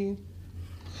done it again.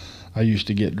 I used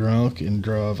to get drunk and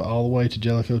drive all the way to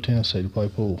Jellicoe, Tennessee to play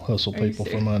pool, hustle Are you people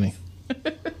for serious? money.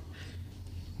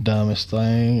 Dumbest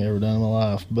thing ever done in my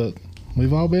life, but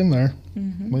we've all been there.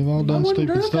 We've all I done wasn't stupid drunk.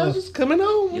 I was stuff. just coming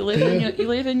home. You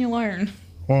live and you learn.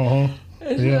 Uh huh.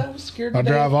 And Yeah. I was scared to I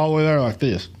drive death. all the way there like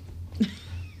this,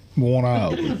 one eye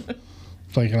open,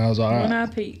 thinking I was all One right.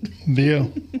 eye Pete. Yeah.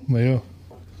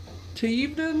 Till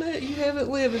you've done that, you haven't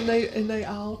lived. And they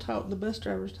all talk. The bus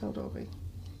drivers told on me.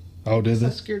 Oh, did I they?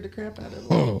 scared the crap out of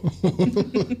them. Oh.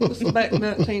 This was back in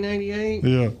 1988.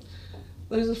 Yeah.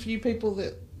 There's a few people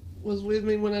that was with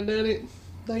me when I done it.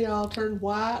 They all turned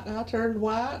white. I turned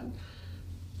white.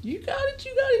 You got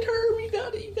it, Herm. You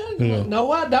got it. I'm Yeah. like,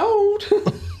 no, I don't.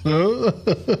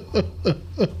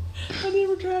 I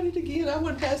never tried it again. I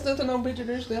wouldn't pass nothing on Pigeon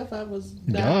Roost if I was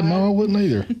God, died. no, I wouldn't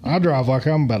either. I drive like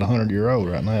I'm about 100-year-old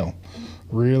right now.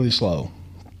 Really slow.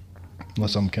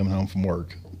 Unless I'm coming home from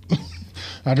work.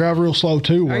 I drive real slow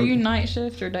too. Are Work. you night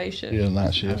shift or day shift? Yeah, night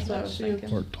That's shift. what I was thinking.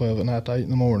 Work 12 at night to 8 in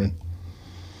the morning.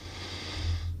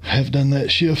 Have done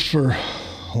that shift for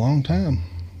a long time.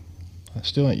 I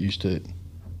still ain't used to it.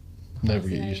 Never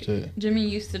get used to it. Jimmy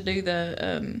used to do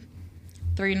the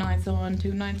 3 nights on,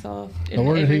 2 nights off. Now,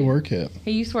 where did he work at?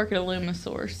 He used to work at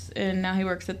Illumisource, and now he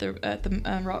works at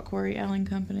the Rock Quarry Allen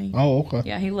Company. Oh, okay.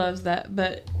 Yeah, he loves that.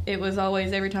 But it was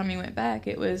always, every time he went back,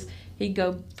 he he'd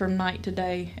go from night to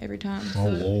day every time. Oh,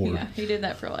 Lord. Yeah, he did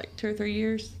that for like 2 or 3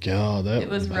 years. God, that It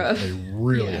was would rough. be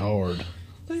really Yeah. hard.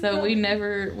 So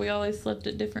we always slept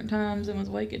at different times and was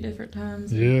awake at different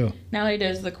times. Yeah. Now he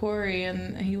does the quarry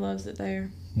and he loves it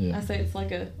there. Yeah. I say it's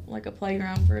like a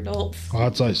playground for adults.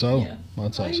 I'd say so. Yeah.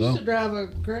 I'd say I so. used to drive a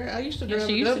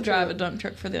She used to drive a dump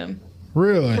truck for them.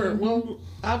 Really? Well,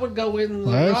 I would go in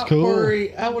the That's rock cool.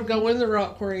 quarry. I would go in the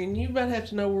rock quarry, and you might have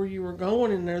to know where you were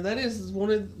going in there. That is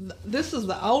this is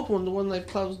the old one, the one they've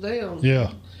closed down.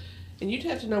 Yeah. And you'd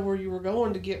have to know where you were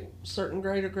going to get certain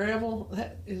grade of gravel.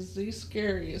 That is the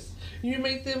scariest. You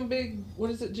meet them big,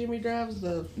 what is it, Jimmy drives?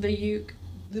 The uke.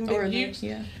 Them Or big the, ukes.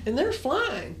 yeah. And they're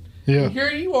flying. Yeah. And here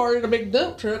you are in a big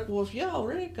dump truck. Well, if y'all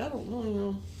wreck, I don't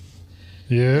know,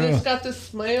 And Yeah. it's got this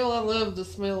smell. I love the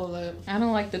smell of that. I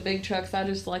don't like the big trucks. I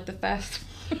just like the fast.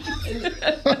 And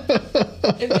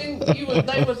then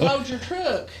they would load your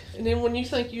truck. And then when you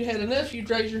think you had enough, you'd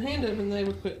raise your hand up and they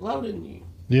would quit loading you.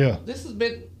 Yeah. This has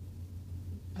been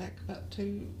back about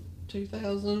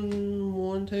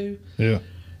 2001, 2. Yeah.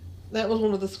 That was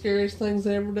one of the scariest things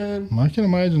I ever done. I can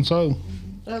imagine so.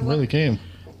 I I was really like can.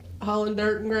 hauling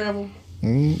dirt and gravel.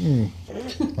 Mm-mm.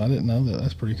 I didn't know that.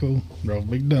 That's pretty cool. Drove a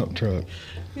big dump truck.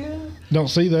 Yeah. Don't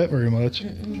see that very much.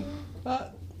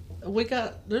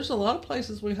 There's a lot of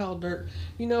places we haul dirt.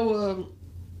 You know,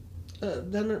 down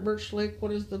there at Birch Lick,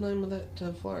 what is the name of that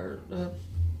flower?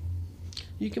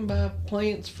 You can buy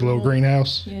plants for The little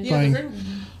greenhouse Yeah. thing.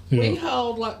 We Yeah.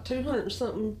 hauled like 200 and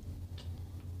something.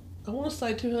 I want to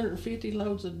say 250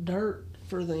 loads of dirt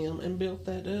for them and built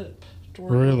that up. To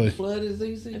where Really? the flood is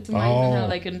easy. It's amazing Oh. how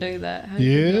they can do that. How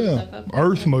you can build Yeah. stuff up.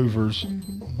 Earth movers.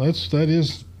 That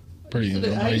is pretty I used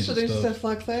to amazing do stuff. stuff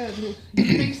like that.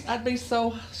 I'd be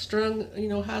so strung,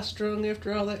 high strung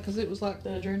after all that because it was like The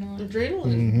adrenaline.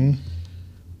 adrenaline.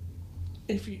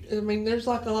 Mm-hmm. There's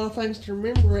like a lot of things to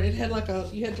remember. It had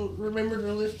you had to remember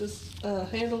to lift this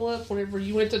handle up whenever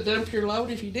you went to dump your load.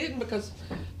 If you didn't, because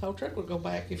the whole truck would go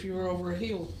back if you were over a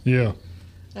hill. Yeah.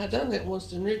 I done that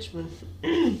once in Richmond.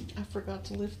 I forgot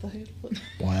to lift the handle up.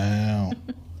 Wow.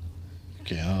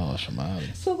 Gosh almighty.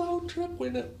 So the whole truck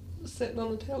went up sitting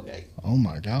on the tailgate. Oh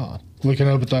my God. Looking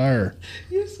up at the air.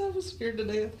 Yes, I was scared to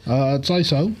death. I'd say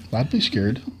so. I'd be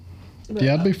scared. But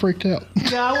Yeah, I'd be freaked out.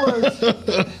 Yeah, I was.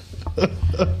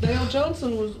 Dale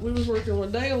Johnson we was working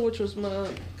with Dale, which was my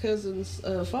cousin's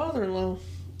father-in-law.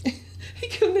 He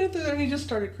come down there and he just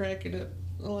started cracking up,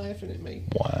 laughing at me.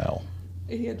 Wow.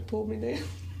 He had to pull me down.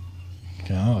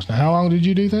 Gosh. Now, how long did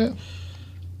you do that?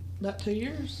 About 2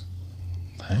 years.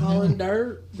 Hang Hauling on.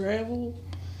 dirt, gravel.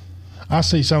 I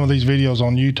see some of these videos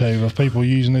on YouTube of people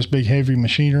using this big heavy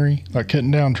machinery, like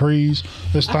cutting down trees.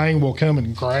 This thing will come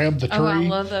and grab the Oh, I tree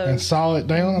love those. and saw it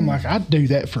down. I'm like, I'd do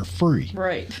that for free.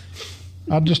 Right.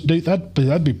 I'd just do that.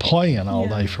 That'd be playing all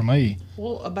Yeah. day for me.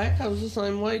 Well, a backhoe's the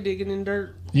same way, digging in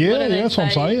dirt. Yeah, What do they that's what I'm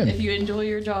say? saying. If you enjoy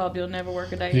your job, you'll never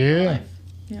work a day in Yeah.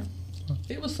 your life.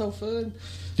 It was so fun.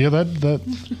 Yeah,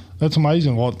 that's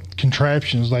amazing what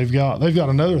contraptions they've got. They've got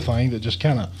another thing that just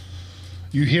kind of,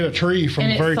 you hit a tree from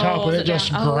And the it very top and saws it it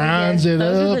just down. Oh, grinds yes. it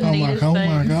Those are up. the I'm like, neatest oh my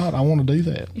things. God, I want to do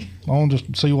that. I want to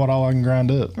just see what all I can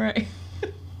grind up. Right.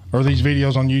 Or these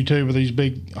videos on YouTube of these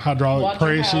big hydraulic Watch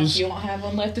your house. presses. You won't have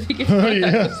one left if you get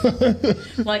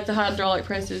Yeah. Like the hydraulic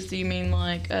presses. Do you mean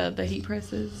like the heat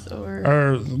presses or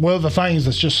Or, well, the things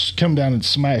that's just come down and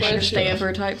smash like a and stuff.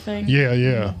 stamper type thing?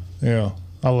 Yeah.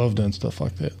 I love doing stuff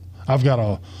like that.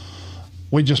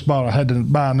 We just had to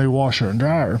buy a new washer and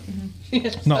dryer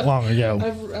Yes. not long ago.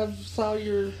 I've saw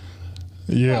your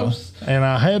Yeah. posts. And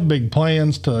I had big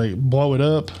plans to blow it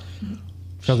up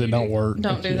because it don't work.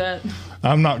 Don't do that.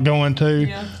 I'm not going to.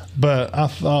 Yeah. But I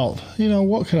thought,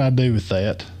 what could I do with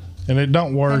that? And it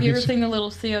don't work. Have you ever It's- seen the little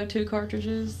CO2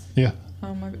 cartridges? Yeah.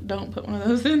 Oh my! Don't put one of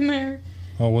those in there.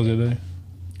 Oh, what does it do?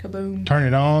 Kaboom! Turn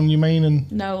it on, you mean?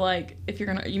 And No, like if you're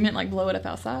gonna, you meant like blow it up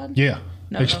outside? yeah.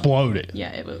 No, Explode it.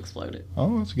 Yeah, it will explode it.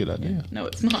 Oh, that's a good idea. No,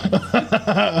 it's not.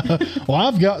 Well,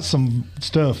 I've got some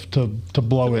stuff to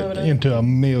blow blow it it up. into a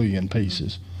million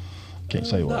pieces. Can't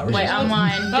say what. Not it is. Wait, I'm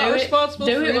lying. Not Do responsible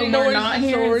it for when any we're noises not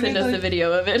here or and send us anything. the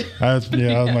video of it.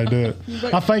 Yeah, I might do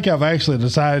it. I think I've actually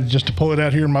decided just to pull it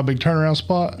out here in my big turnaround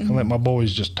spot and let my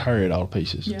boys just tear it all to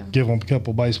pieces. Yeah. Give them a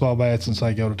couple baseball bats and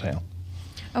say go to town.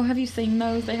 Oh, have you seen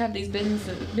those? They have these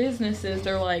businesses.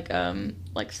 They're like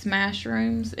smash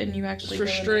rooms, and you actually For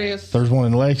go in stress. There's one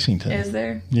in Lexington. there. Is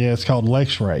there? Yeah, it's called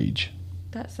Lex Rage,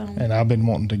 That sounds. and I've been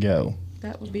wanting to go.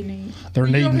 That would be neat. They're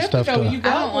You don't needing have stuff to go. to. You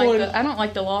got one. I don't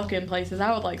like the lock-in places.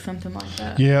 I would like something like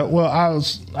that. Yeah, well, I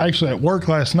was actually at work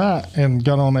last night and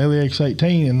got on LEX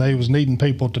 18, and they was needing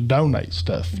people to donate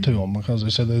stuff to them because they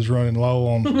said they was running low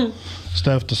on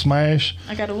stuff to smash.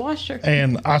 I got a washer.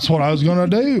 And that's what I was going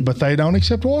to do, but they don't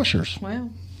accept washers.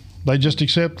 Well, They just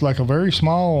accept like a very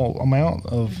small amount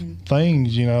of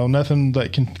things, you know, nothing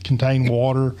that can contain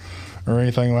water or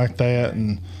anything like that.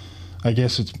 And I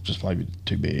guess it's just maybe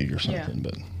too big or something,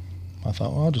 but I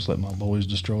thought, well, I'll just let my boys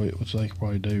destroy it, which they could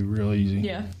probably do real easy.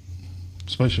 yeah.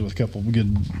 Especially with a couple of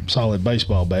good, solid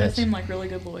baseball They bats. seem like really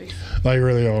good boys. They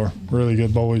really are. Really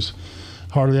good boys.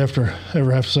 Hardly ever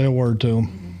have to say a word to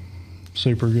them.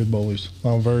 Super good boys.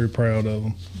 I'm very proud of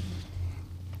them.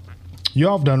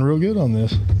 Y'all have done real good on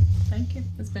this. Thank you.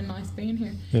 It's been nice being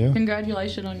here. Yeah.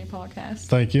 Congratulations on your podcast.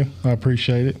 Thank you. I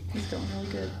appreciate it. It's going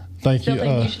really good. Thank Still you.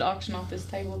 think you should auction off this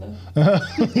table, though.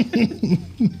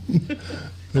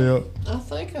 Yeah. I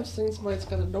think I've seen somebody that's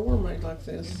got a door made like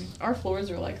this. Our floors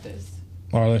are like this.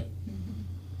 Are they?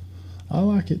 I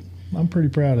like it. I'm pretty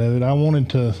proud of it.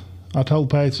 I told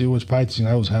Patsy, which Patsy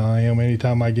knows how I am.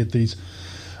 Anytime I get these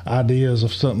ideas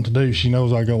of something to do, she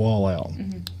knows I go all out.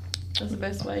 That's the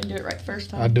best way to do it right the first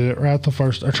time. I do it right the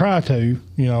first. I try to,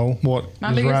 you know, what My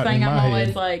is biggest right thing, in I'm my always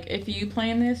head. like, if you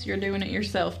plan this, you're doing it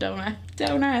yourself. Don't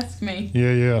ask me.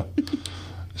 Yeah.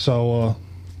 So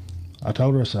I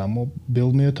told her, I said, I'm going to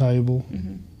build me a table,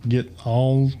 get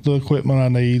all the equipment I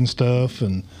need and stuff,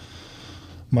 and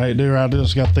make do. I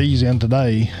just got these in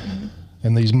today,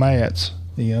 and these mats.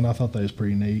 Yeah, and I thought that was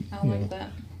pretty neat. I like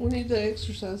that. We need the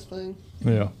exercise thing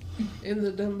Yeah. and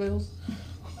the dumbbells.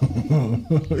 I don't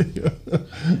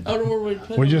know where we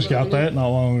put We them, just but got we- that not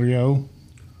long ago.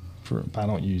 I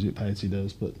don't use it, Patsy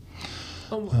does, but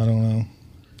Oh, I don't know.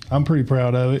 I'm pretty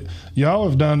proud of it. Y'all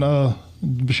have done,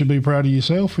 should be proud of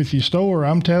yourself with your store.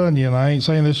 I'm telling you, and I ain't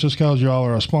saying this just because y'all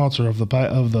are a sponsor of the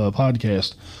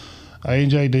podcast.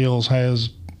 A&J Deals has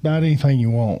about anything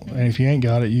you want, and if you ain't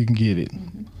got it, you can get it.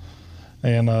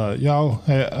 And y'all,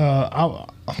 I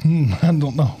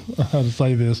don't know how to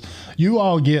say this. You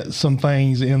all get some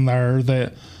things in there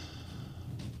that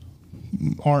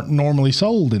aren't normally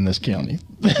sold in this county.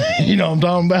 You know what I'm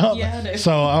talking about? Yeah, I do.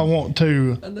 So I want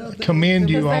to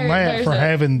commend you on that for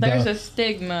having there's the. a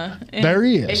stigma. And There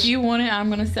is. If you want it, I'm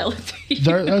going to sell it to you.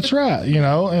 That's right, you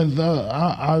know, and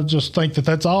I just think that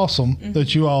that's awesome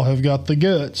that you all have got the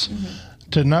guts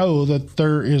to know that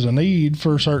there is a need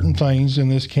for certain things in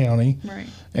this county, Right.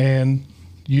 and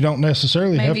you don't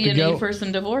necessarily Maybe have you to go. need for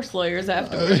some divorce lawyers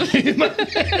afterwards.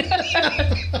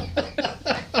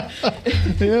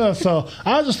 Yeah, so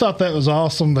I just thought that was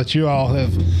awesome that you all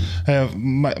have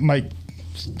make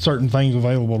certain things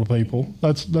available to people.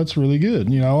 That's really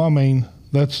good. You know, I mean,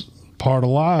 that's part of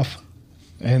life,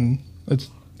 and it's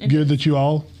good that you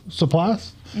all supply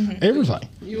everything.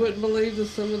 You wouldn't believe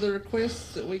some of the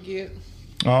requests that we get.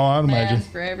 Oh, I'd They imagine.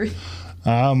 ask for everything.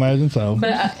 I imagine so. But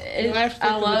You have to I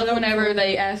think of love the whenever joke.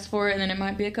 they ask for it, and then it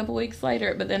might be a couple weeks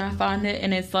later, but then I find it,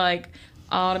 and it's like,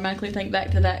 I automatically think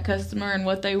back to that customer and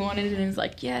what they wanted, and it's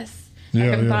like, yes, I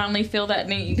Yeah, can yeah. finally feel that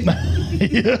need. I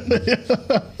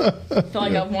feel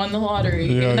like I've won the lottery.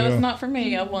 Yeah, Even though yeah. it's not for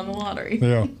me, I've won the lottery.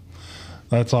 Yeah,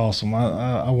 that's awesome.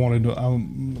 I wanted to.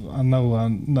 I know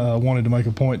I wanted to make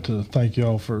a point to thank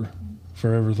y'all for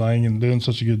everything and doing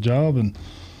such a good job.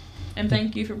 And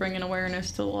thank you for bringing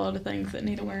awareness to a lot of things that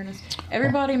need awareness.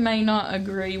 Everybody may not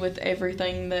agree with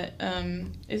everything that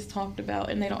is talked about,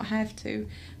 and they don't have to,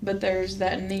 but there's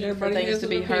that need Everybody for things has to an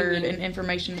be heard opinion. and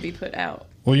information to be put out.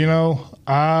 Well, you know,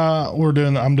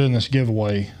 I'm doing this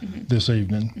giveaway this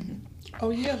evening. Oh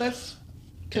yeah, that's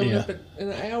coming Yeah. up in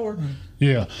an hour.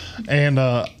 Yeah, and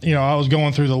you know, I was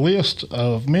going through the list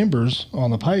of members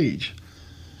on the page,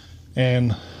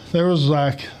 and there was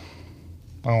like,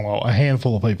 I don't know, a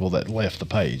handful of people that left the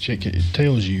page. It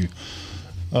tells you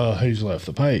who's left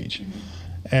the page,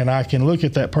 and I can look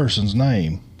at that person's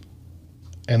name,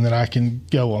 and then I can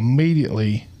go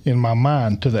immediately in my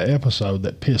mind to the episode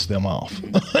that pissed them off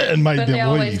and made But they them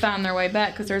always leave. find their way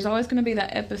back because there's always going to be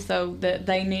that episode that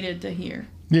they needed to hear.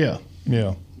 Yeah,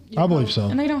 I believe so.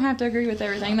 And they don't have to agree with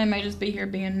everything. They may just be here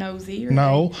being nosy. Or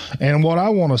No, and what I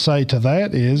want to say to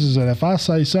that is that if I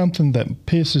say something that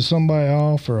pisses somebody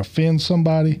off or offends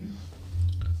somebody,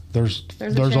 there's a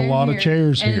chair lot of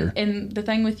chairs and, here. And the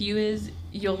thing with you is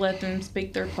you'll let them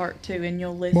speak their part too, and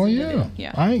you'll listen Well, to yeah. them.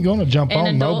 Yeah. I ain't gonna jump And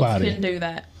on adults nobody. can do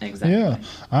that. Exactly. Yeah,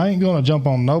 I ain't gonna jump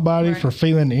on nobody Right. for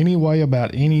feeling any way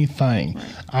about anything. Right.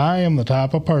 I am the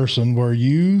type of person where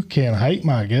you can hate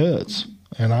my guts,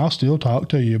 and I'll still talk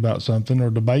to you about something or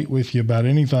debate with you about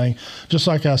anything. Just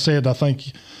like I said, I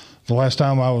think the last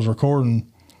time I was recording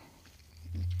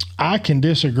I can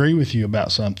disagree with you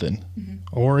about something,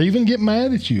 or even get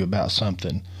mad at you about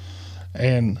something,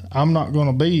 and I'm not going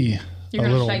to be. You're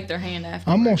going to shake their hand afterwards.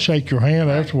 I'm going to shake your hand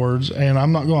afterwards, and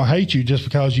I'm not going to hate you just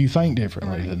because you think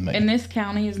differently than me. And this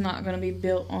county is not going to be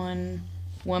built on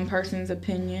one person's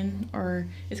opinion, or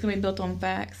it's going to be built on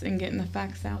facts and getting the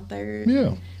facts out there.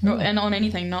 Yeah. And on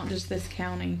anything, not just this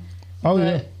county. Oh,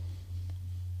 yeah.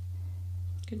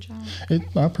 Good job.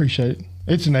 I appreciate it.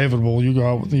 It's inevitable. You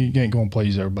ain't going to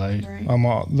please everybody.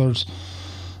 Right. There's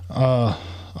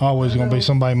always going to be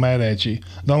somebody mad at you.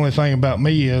 The only thing about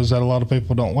me is that a lot of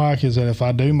people don't like is that if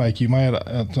I do make you mad,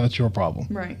 that's your problem.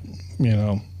 Right. You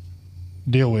know,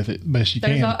 deal with it best you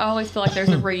can. I always feel like there's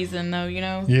a reason, though. You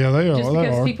know. Yeah, they are. Just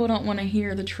because people don't want to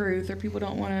hear the truth, or people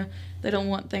don't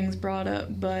want things brought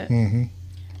up, but we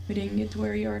didn't get to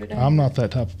where you are today. I'm not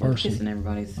that type of person. Kissing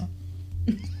everybody's.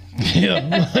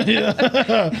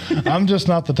 Yeah. I'm just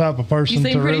not the type of person to really.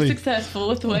 You seem pretty successful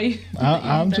with the way.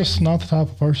 I'm just not the type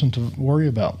of person to worry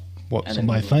about what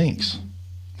somebody thinks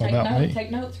about me. Take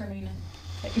notes, Hermena.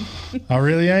 I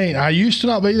really ain't. I used to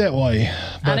not be that way.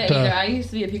 But, I didn't either. I used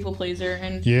to be a people pleaser,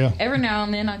 and yeah. Every now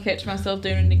and then I catch myself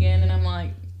doing it again, and I'm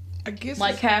like, I guess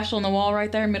like cash on the wall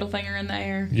right there, middle finger in the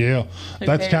air. Yeah,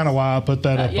 that's kind of why I put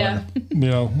that up yeah. there.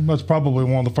 You know, that's probably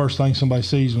one of the first things somebody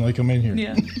sees when they come in here.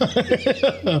 Yeah.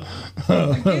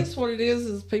 I guess what it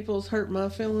is people's hurt my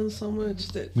feelings so much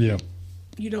that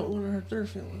you don't want to hurt their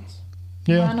feelings.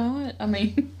 Yeah. I know it. I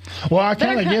mean, well, I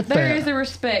kind of get that. There is a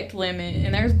respect limit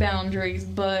and there's boundaries,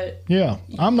 but yeah,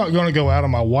 I'm not going to go out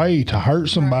of my way to hurt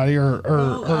somebody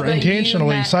or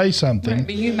intentionally say something. Right,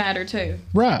 but you matter too.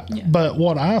 Right. Yeah. But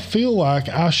what I feel like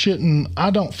I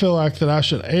don't feel like that I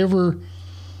should ever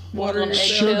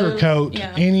sugarcoat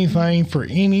anything for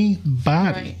anybody.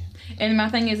 Right. And my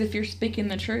thing is, if you're speaking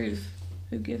the truth,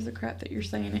 who gives a crap that you're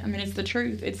saying it? I mean, it's the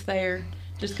truth. It's there.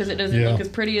 Just because it doesn't look as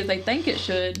pretty as they think it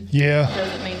should,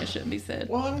 doesn't mean it shouldn't be said.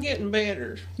 Well, I'm getting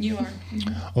better. You are.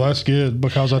 Well, that's good,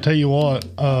 because I tell you what,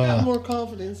 I got more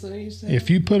confidence than I used to have.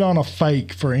 If you put on a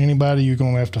fake for anybody, you're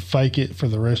going to have to fake it for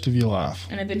the rest of your life.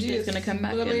 And eventually it's going to come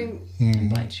back and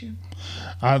bite you.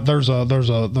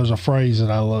 There's a phrase that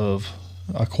I love,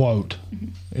 a quote.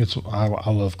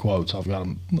 I love quotes. I've got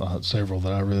several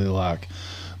that I really like.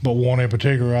 But one in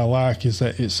particular I like is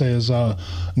that it says,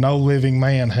 no living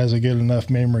man has a good enough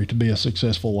memory to be a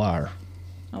successful liar.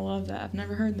 I love that. I've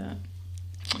never heard that.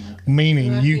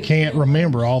 Meaning you can't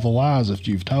remember all the lies that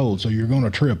you've told, so you're going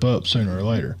to trip up sooner or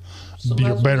later. So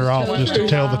you're better off just to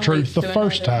tell the truth the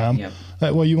first time. Yep.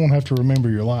 That way you won't have to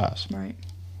remember your lies. Right.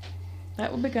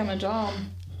 That would become a job.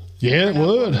 Yeah, it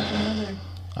would.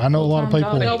 I know a lot of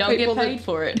people. You don't get paid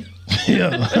for it.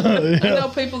 Yeah. I know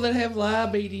people that have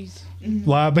diabetes.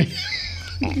 Diabetes.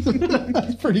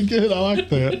 That's pretty good. I like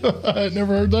that. I ain't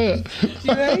never heard that.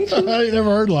 You ain't? I ain't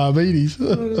never heard diabetes.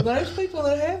 There's people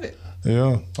that have it.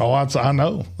 Yeah. Oh, I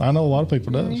know. I know a lot of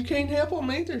people does. You can't help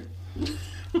them either.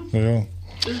 Yeah.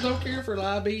 There's no cure for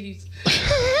diabetes.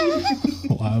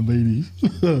 Diabetes.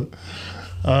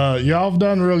 Y'all have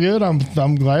done real good.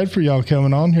 I'm glad for y'all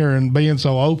coming on here and being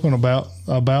so open about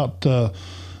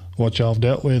what y'all have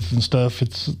dealt with and stuff.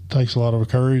 It takes a lot of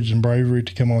courage and bravery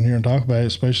to come on here and talk about it,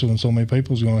 especially when so many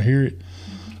people's going to hear it.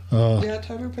 I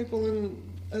told her people in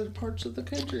other parts of the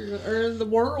country or the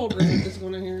world is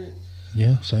going to hear it.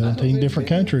 Yeah, 17 different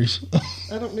countries.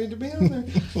 I don't need to be on there.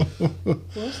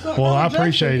 Well, I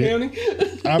appreciate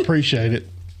it. I appreciate it.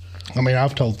 I mean,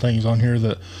 I've told things on here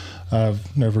that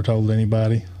I've never told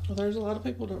anybody. Well, there's a lot of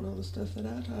people don't know the stuff that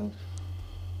I told.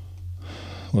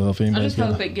 Well, if I just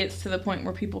hope it gets to the point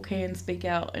where people can speak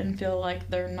out and feel like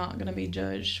they're not going to be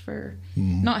judged for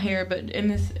not here, but in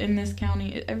this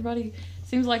county.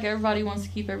 Seems like everybody wants to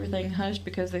keep everything hushed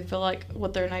because they feel like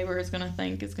what their neighbor is going to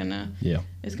think is going to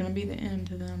be the end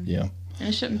to them. Yeah, and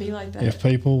it shouldn't be like that. If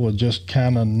people would just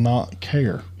kind of not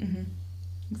care.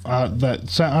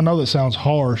 Exactly. I know that sounds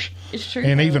harsh. It's true,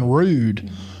 and even rude,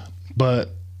 but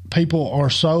people are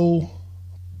so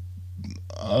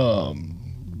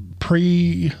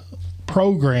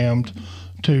pre-programmed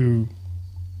to,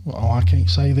 I can't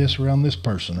say this around this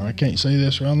person, or I can't say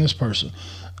this around this person.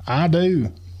 I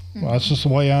do. Well, that's just the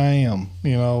way I am.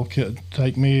 You know,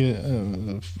 take me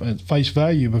at face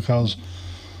value, because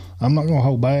I'm not going to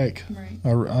hold back. Right.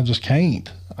 I just can't.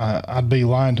 I'd be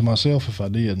lying to myself if I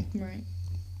did. Right.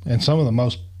 And some of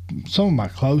my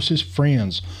closest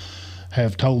friends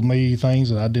have told me things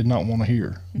that I did not want to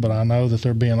hear, but I know that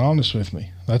they're being honest with me.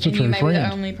 That's a true friend. You may be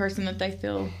the only person that they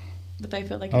feel but they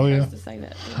feel they can trust to say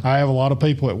that. I have a lot of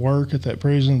people at work at that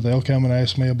prison. They'll come and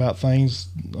ask me about things,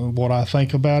 what I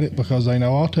think about it, because they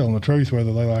know I'll tell them the truth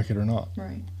whether they like it or not.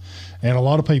 Right. And a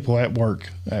lot of people at work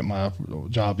at my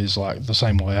job is like the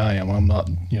same way I am. I'm not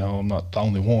the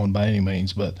only one by any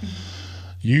means, but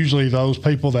usually those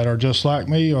people that are just like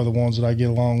me are the ones that I get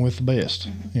along with the best.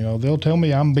 They'll tell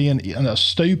me I'm being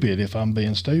stupid if I'm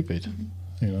being stupid.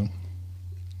 So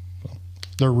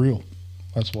they're real.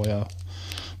 That's the way I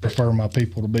prefer my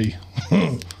people to be.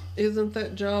 Isn't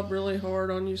that job really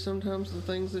hard on you sometimes, the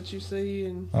things that you see?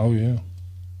 And Oh, yeah.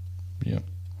 Yeah.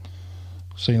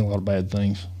 Seen a lot of bad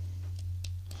things.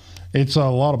 It's a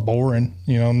lot of boring.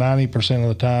 90% of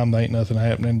the time there ain't nothing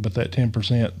happening, but that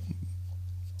 10%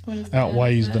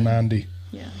 outweighs the 90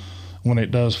 Yeah. when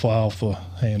it does fly off the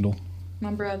handle.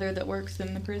 My brother that works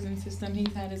in the prison system,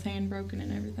 he's had his hand broken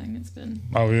and everything. It's been,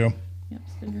 Oh, yeah.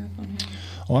 it's been rough on him.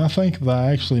 Well, I think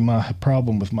that my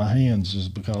problem with my hands is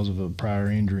because of a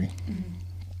prior injury.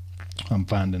 I'm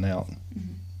finding out.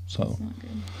 So, It's not good.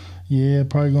 yeah,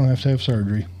 probably going to have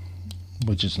surgery,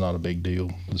 which is not a big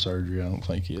deal. The surgery, I don't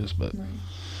think is, but Right.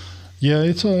 yeah,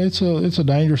 it's a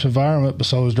dangerous environment, but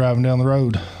so is driving down the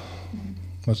road.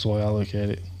 That's the way I look at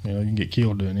it. You can get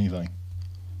killed doing anything.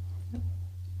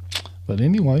 But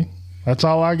anyway, that's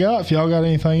all I got. If y'all got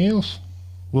anything else,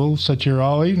 we'll sit here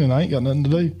all evening. I ain't got nothing to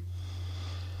do.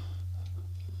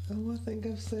 I think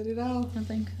I've said it all. I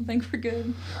think we're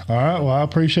good. All right. Well, I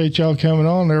appreciate y'all coming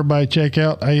on. Everybody check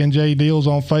out A&J Deals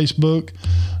on Facebook.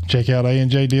 Check out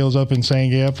A&J Deals up in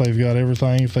Sand Gap. They've got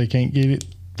everything. If they can't get it,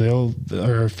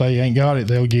 or if they ain't got it,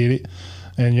 they'll get it.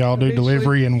 And y'all do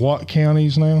delivery in what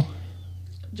counties now?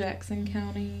 Jackson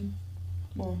County,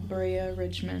 Berea,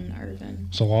 Richmond, Irvin.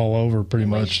 So all over pretty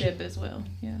And we much. ship as well.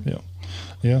 Yeah.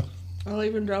 Yeah. I'll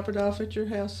even drop it off at your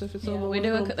house if it's on the way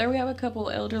home. We have a couple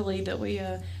elderly that we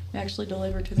actually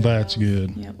deliver to their That's house.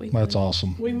 good. Yeah, That's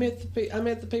awesome. I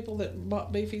met the people that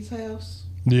bought Beefy's house,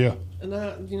 Yeah. and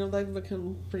they've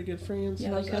become pretty good friends.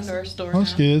 Yeah, And they come to our store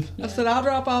That's now. good. I said, I'll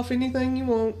drop off anything you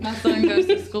want. My son goes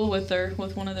to school with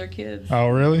one of their kids. Oh,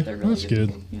 really? They're really That's good.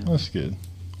 people, yeah. That's good.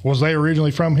 Was they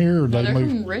originally from here, or No, did they're they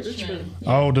move? from Richmond.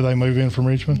 Yeah. Oh, did they move in from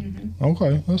Richmond?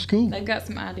 Okay, that's cool. They've got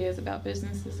some ideas about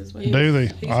businesses as well. Do they?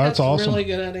 He's Oh, got that's some awesome. really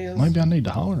good ideas. Maybe I need to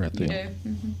holler at them. Yeah.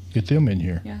 Get them in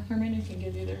here. Yeah, Hermena can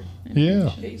give you their Yeah.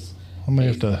 information. I may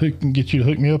have to get you to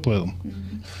hook me up with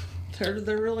them.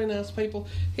 They're really nice people.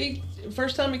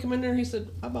 First time he come in there, he said,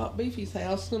 I bought Beefy's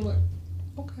house. And I'm like,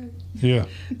 okay. Yeah.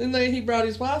 Then he brought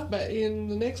his wife back in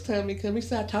the next time he come. He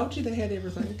said, I told you they had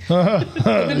everything. I've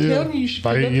been telling you should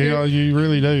come up here. you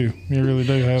really do. You really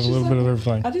do have a little bit of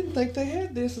everything. I didn't think they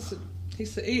had this. I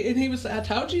said, he was, I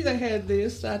told you they had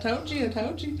this. I told you.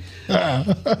 We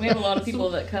have a lot of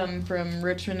people that come from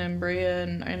Richmond and Berea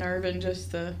and Irvin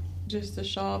just to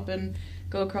shop and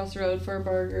go across the road for a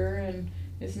burger, and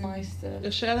it's nice to.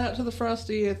 A shout out to the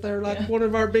Frosty. They're like one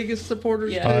of our biggest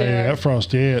supporters. Yeah. Oh, yeah, that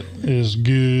Frosty is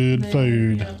good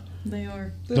food. Yeah, they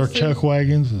are. Their chuck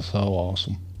wagons is so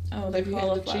awesome. Oh, they Have you had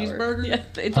cauliflower. the cheeseburger? Yeah,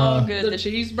 it's all good. The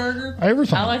cheeseburger.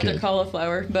 Everything. I like good. the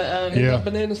cauliflower, but Yeah.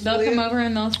 The banana they'll split. come over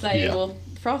and they'll say, Yeah. "Well,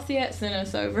 Frosty sent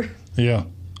us over." Yeah.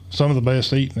 Some of the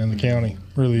best eating in the county.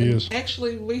 Really is.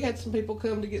 Actually, we had some people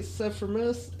come to get stuff from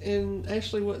us, and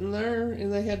Ashley wasn't there,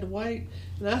 and they had to wait.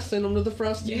 And I sent them to the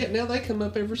Frosty. Yeah. Now they come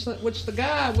up every Sunday, which the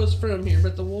guy was from here,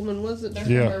 but the woman wasn't. They're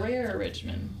Yeah. from Berea or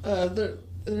Richmond. They're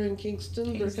in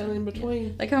Kingston. They're kind of in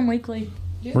between. They come weekly.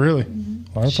 Yeah. Really?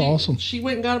 That's She- awesome. She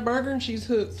went and got a burger, and she's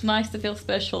hooked. It's nice to feel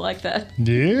special like that.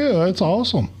 Yeah, that's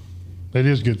awesome. It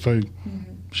is good food.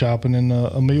 Shopping and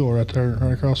a meal right there,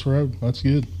 right across the road. That's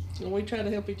good. And we try to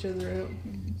help each other out.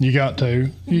 You got to.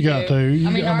 You got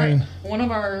to. One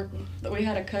of our, we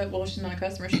had she's not a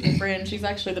customer, she's a friend. She's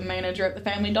actually the manager at the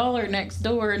Family Dollar next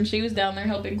door, and she was down there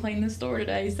helping clean the store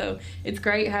today. So it's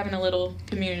great having a little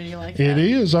community like that. It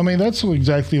is. I mean, that's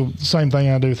exactly the same thing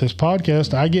I do with this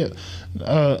podcast. I get,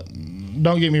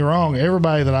 don't get me wrong,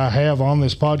 everybody that I have on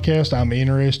this podcast, I'm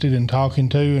interested in talking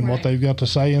to and what Right. they've got to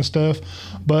say and stuff.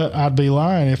 But I'd be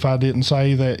lying if I didn't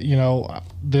say that,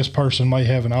 this person may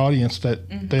have an audience that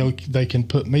they can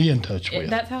put me in touch with.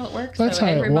 That's how it works. That's though.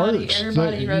 how it Everybody, works.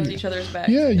 Everybody That rubs you- each other's backs.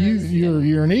 Yeah, because,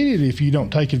 you're an idiot if you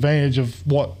don't take advantage of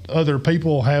what other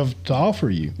people have to offer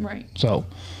you. right. So,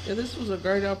 Yeah, this was a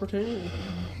great opportunity.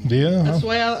 yeah. That's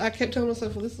why I kept telling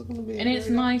myself, well, this is going to be. And it's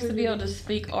nice to be able to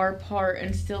speak our part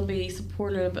and still be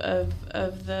supportive of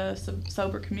the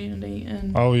sober community.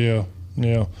 And Oh yeah,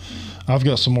 yeah. I've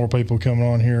got some more people coming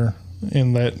on here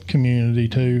in that community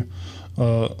too.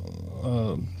 I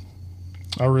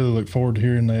really look forward to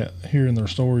hearing their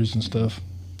stories and stuff.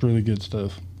 Really good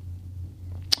stuff.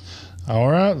 All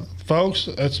right, folks,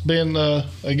 that's been a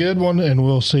good one, and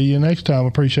we'll see you next time.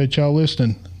 Appreciate y'all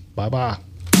listening. Bye-bye.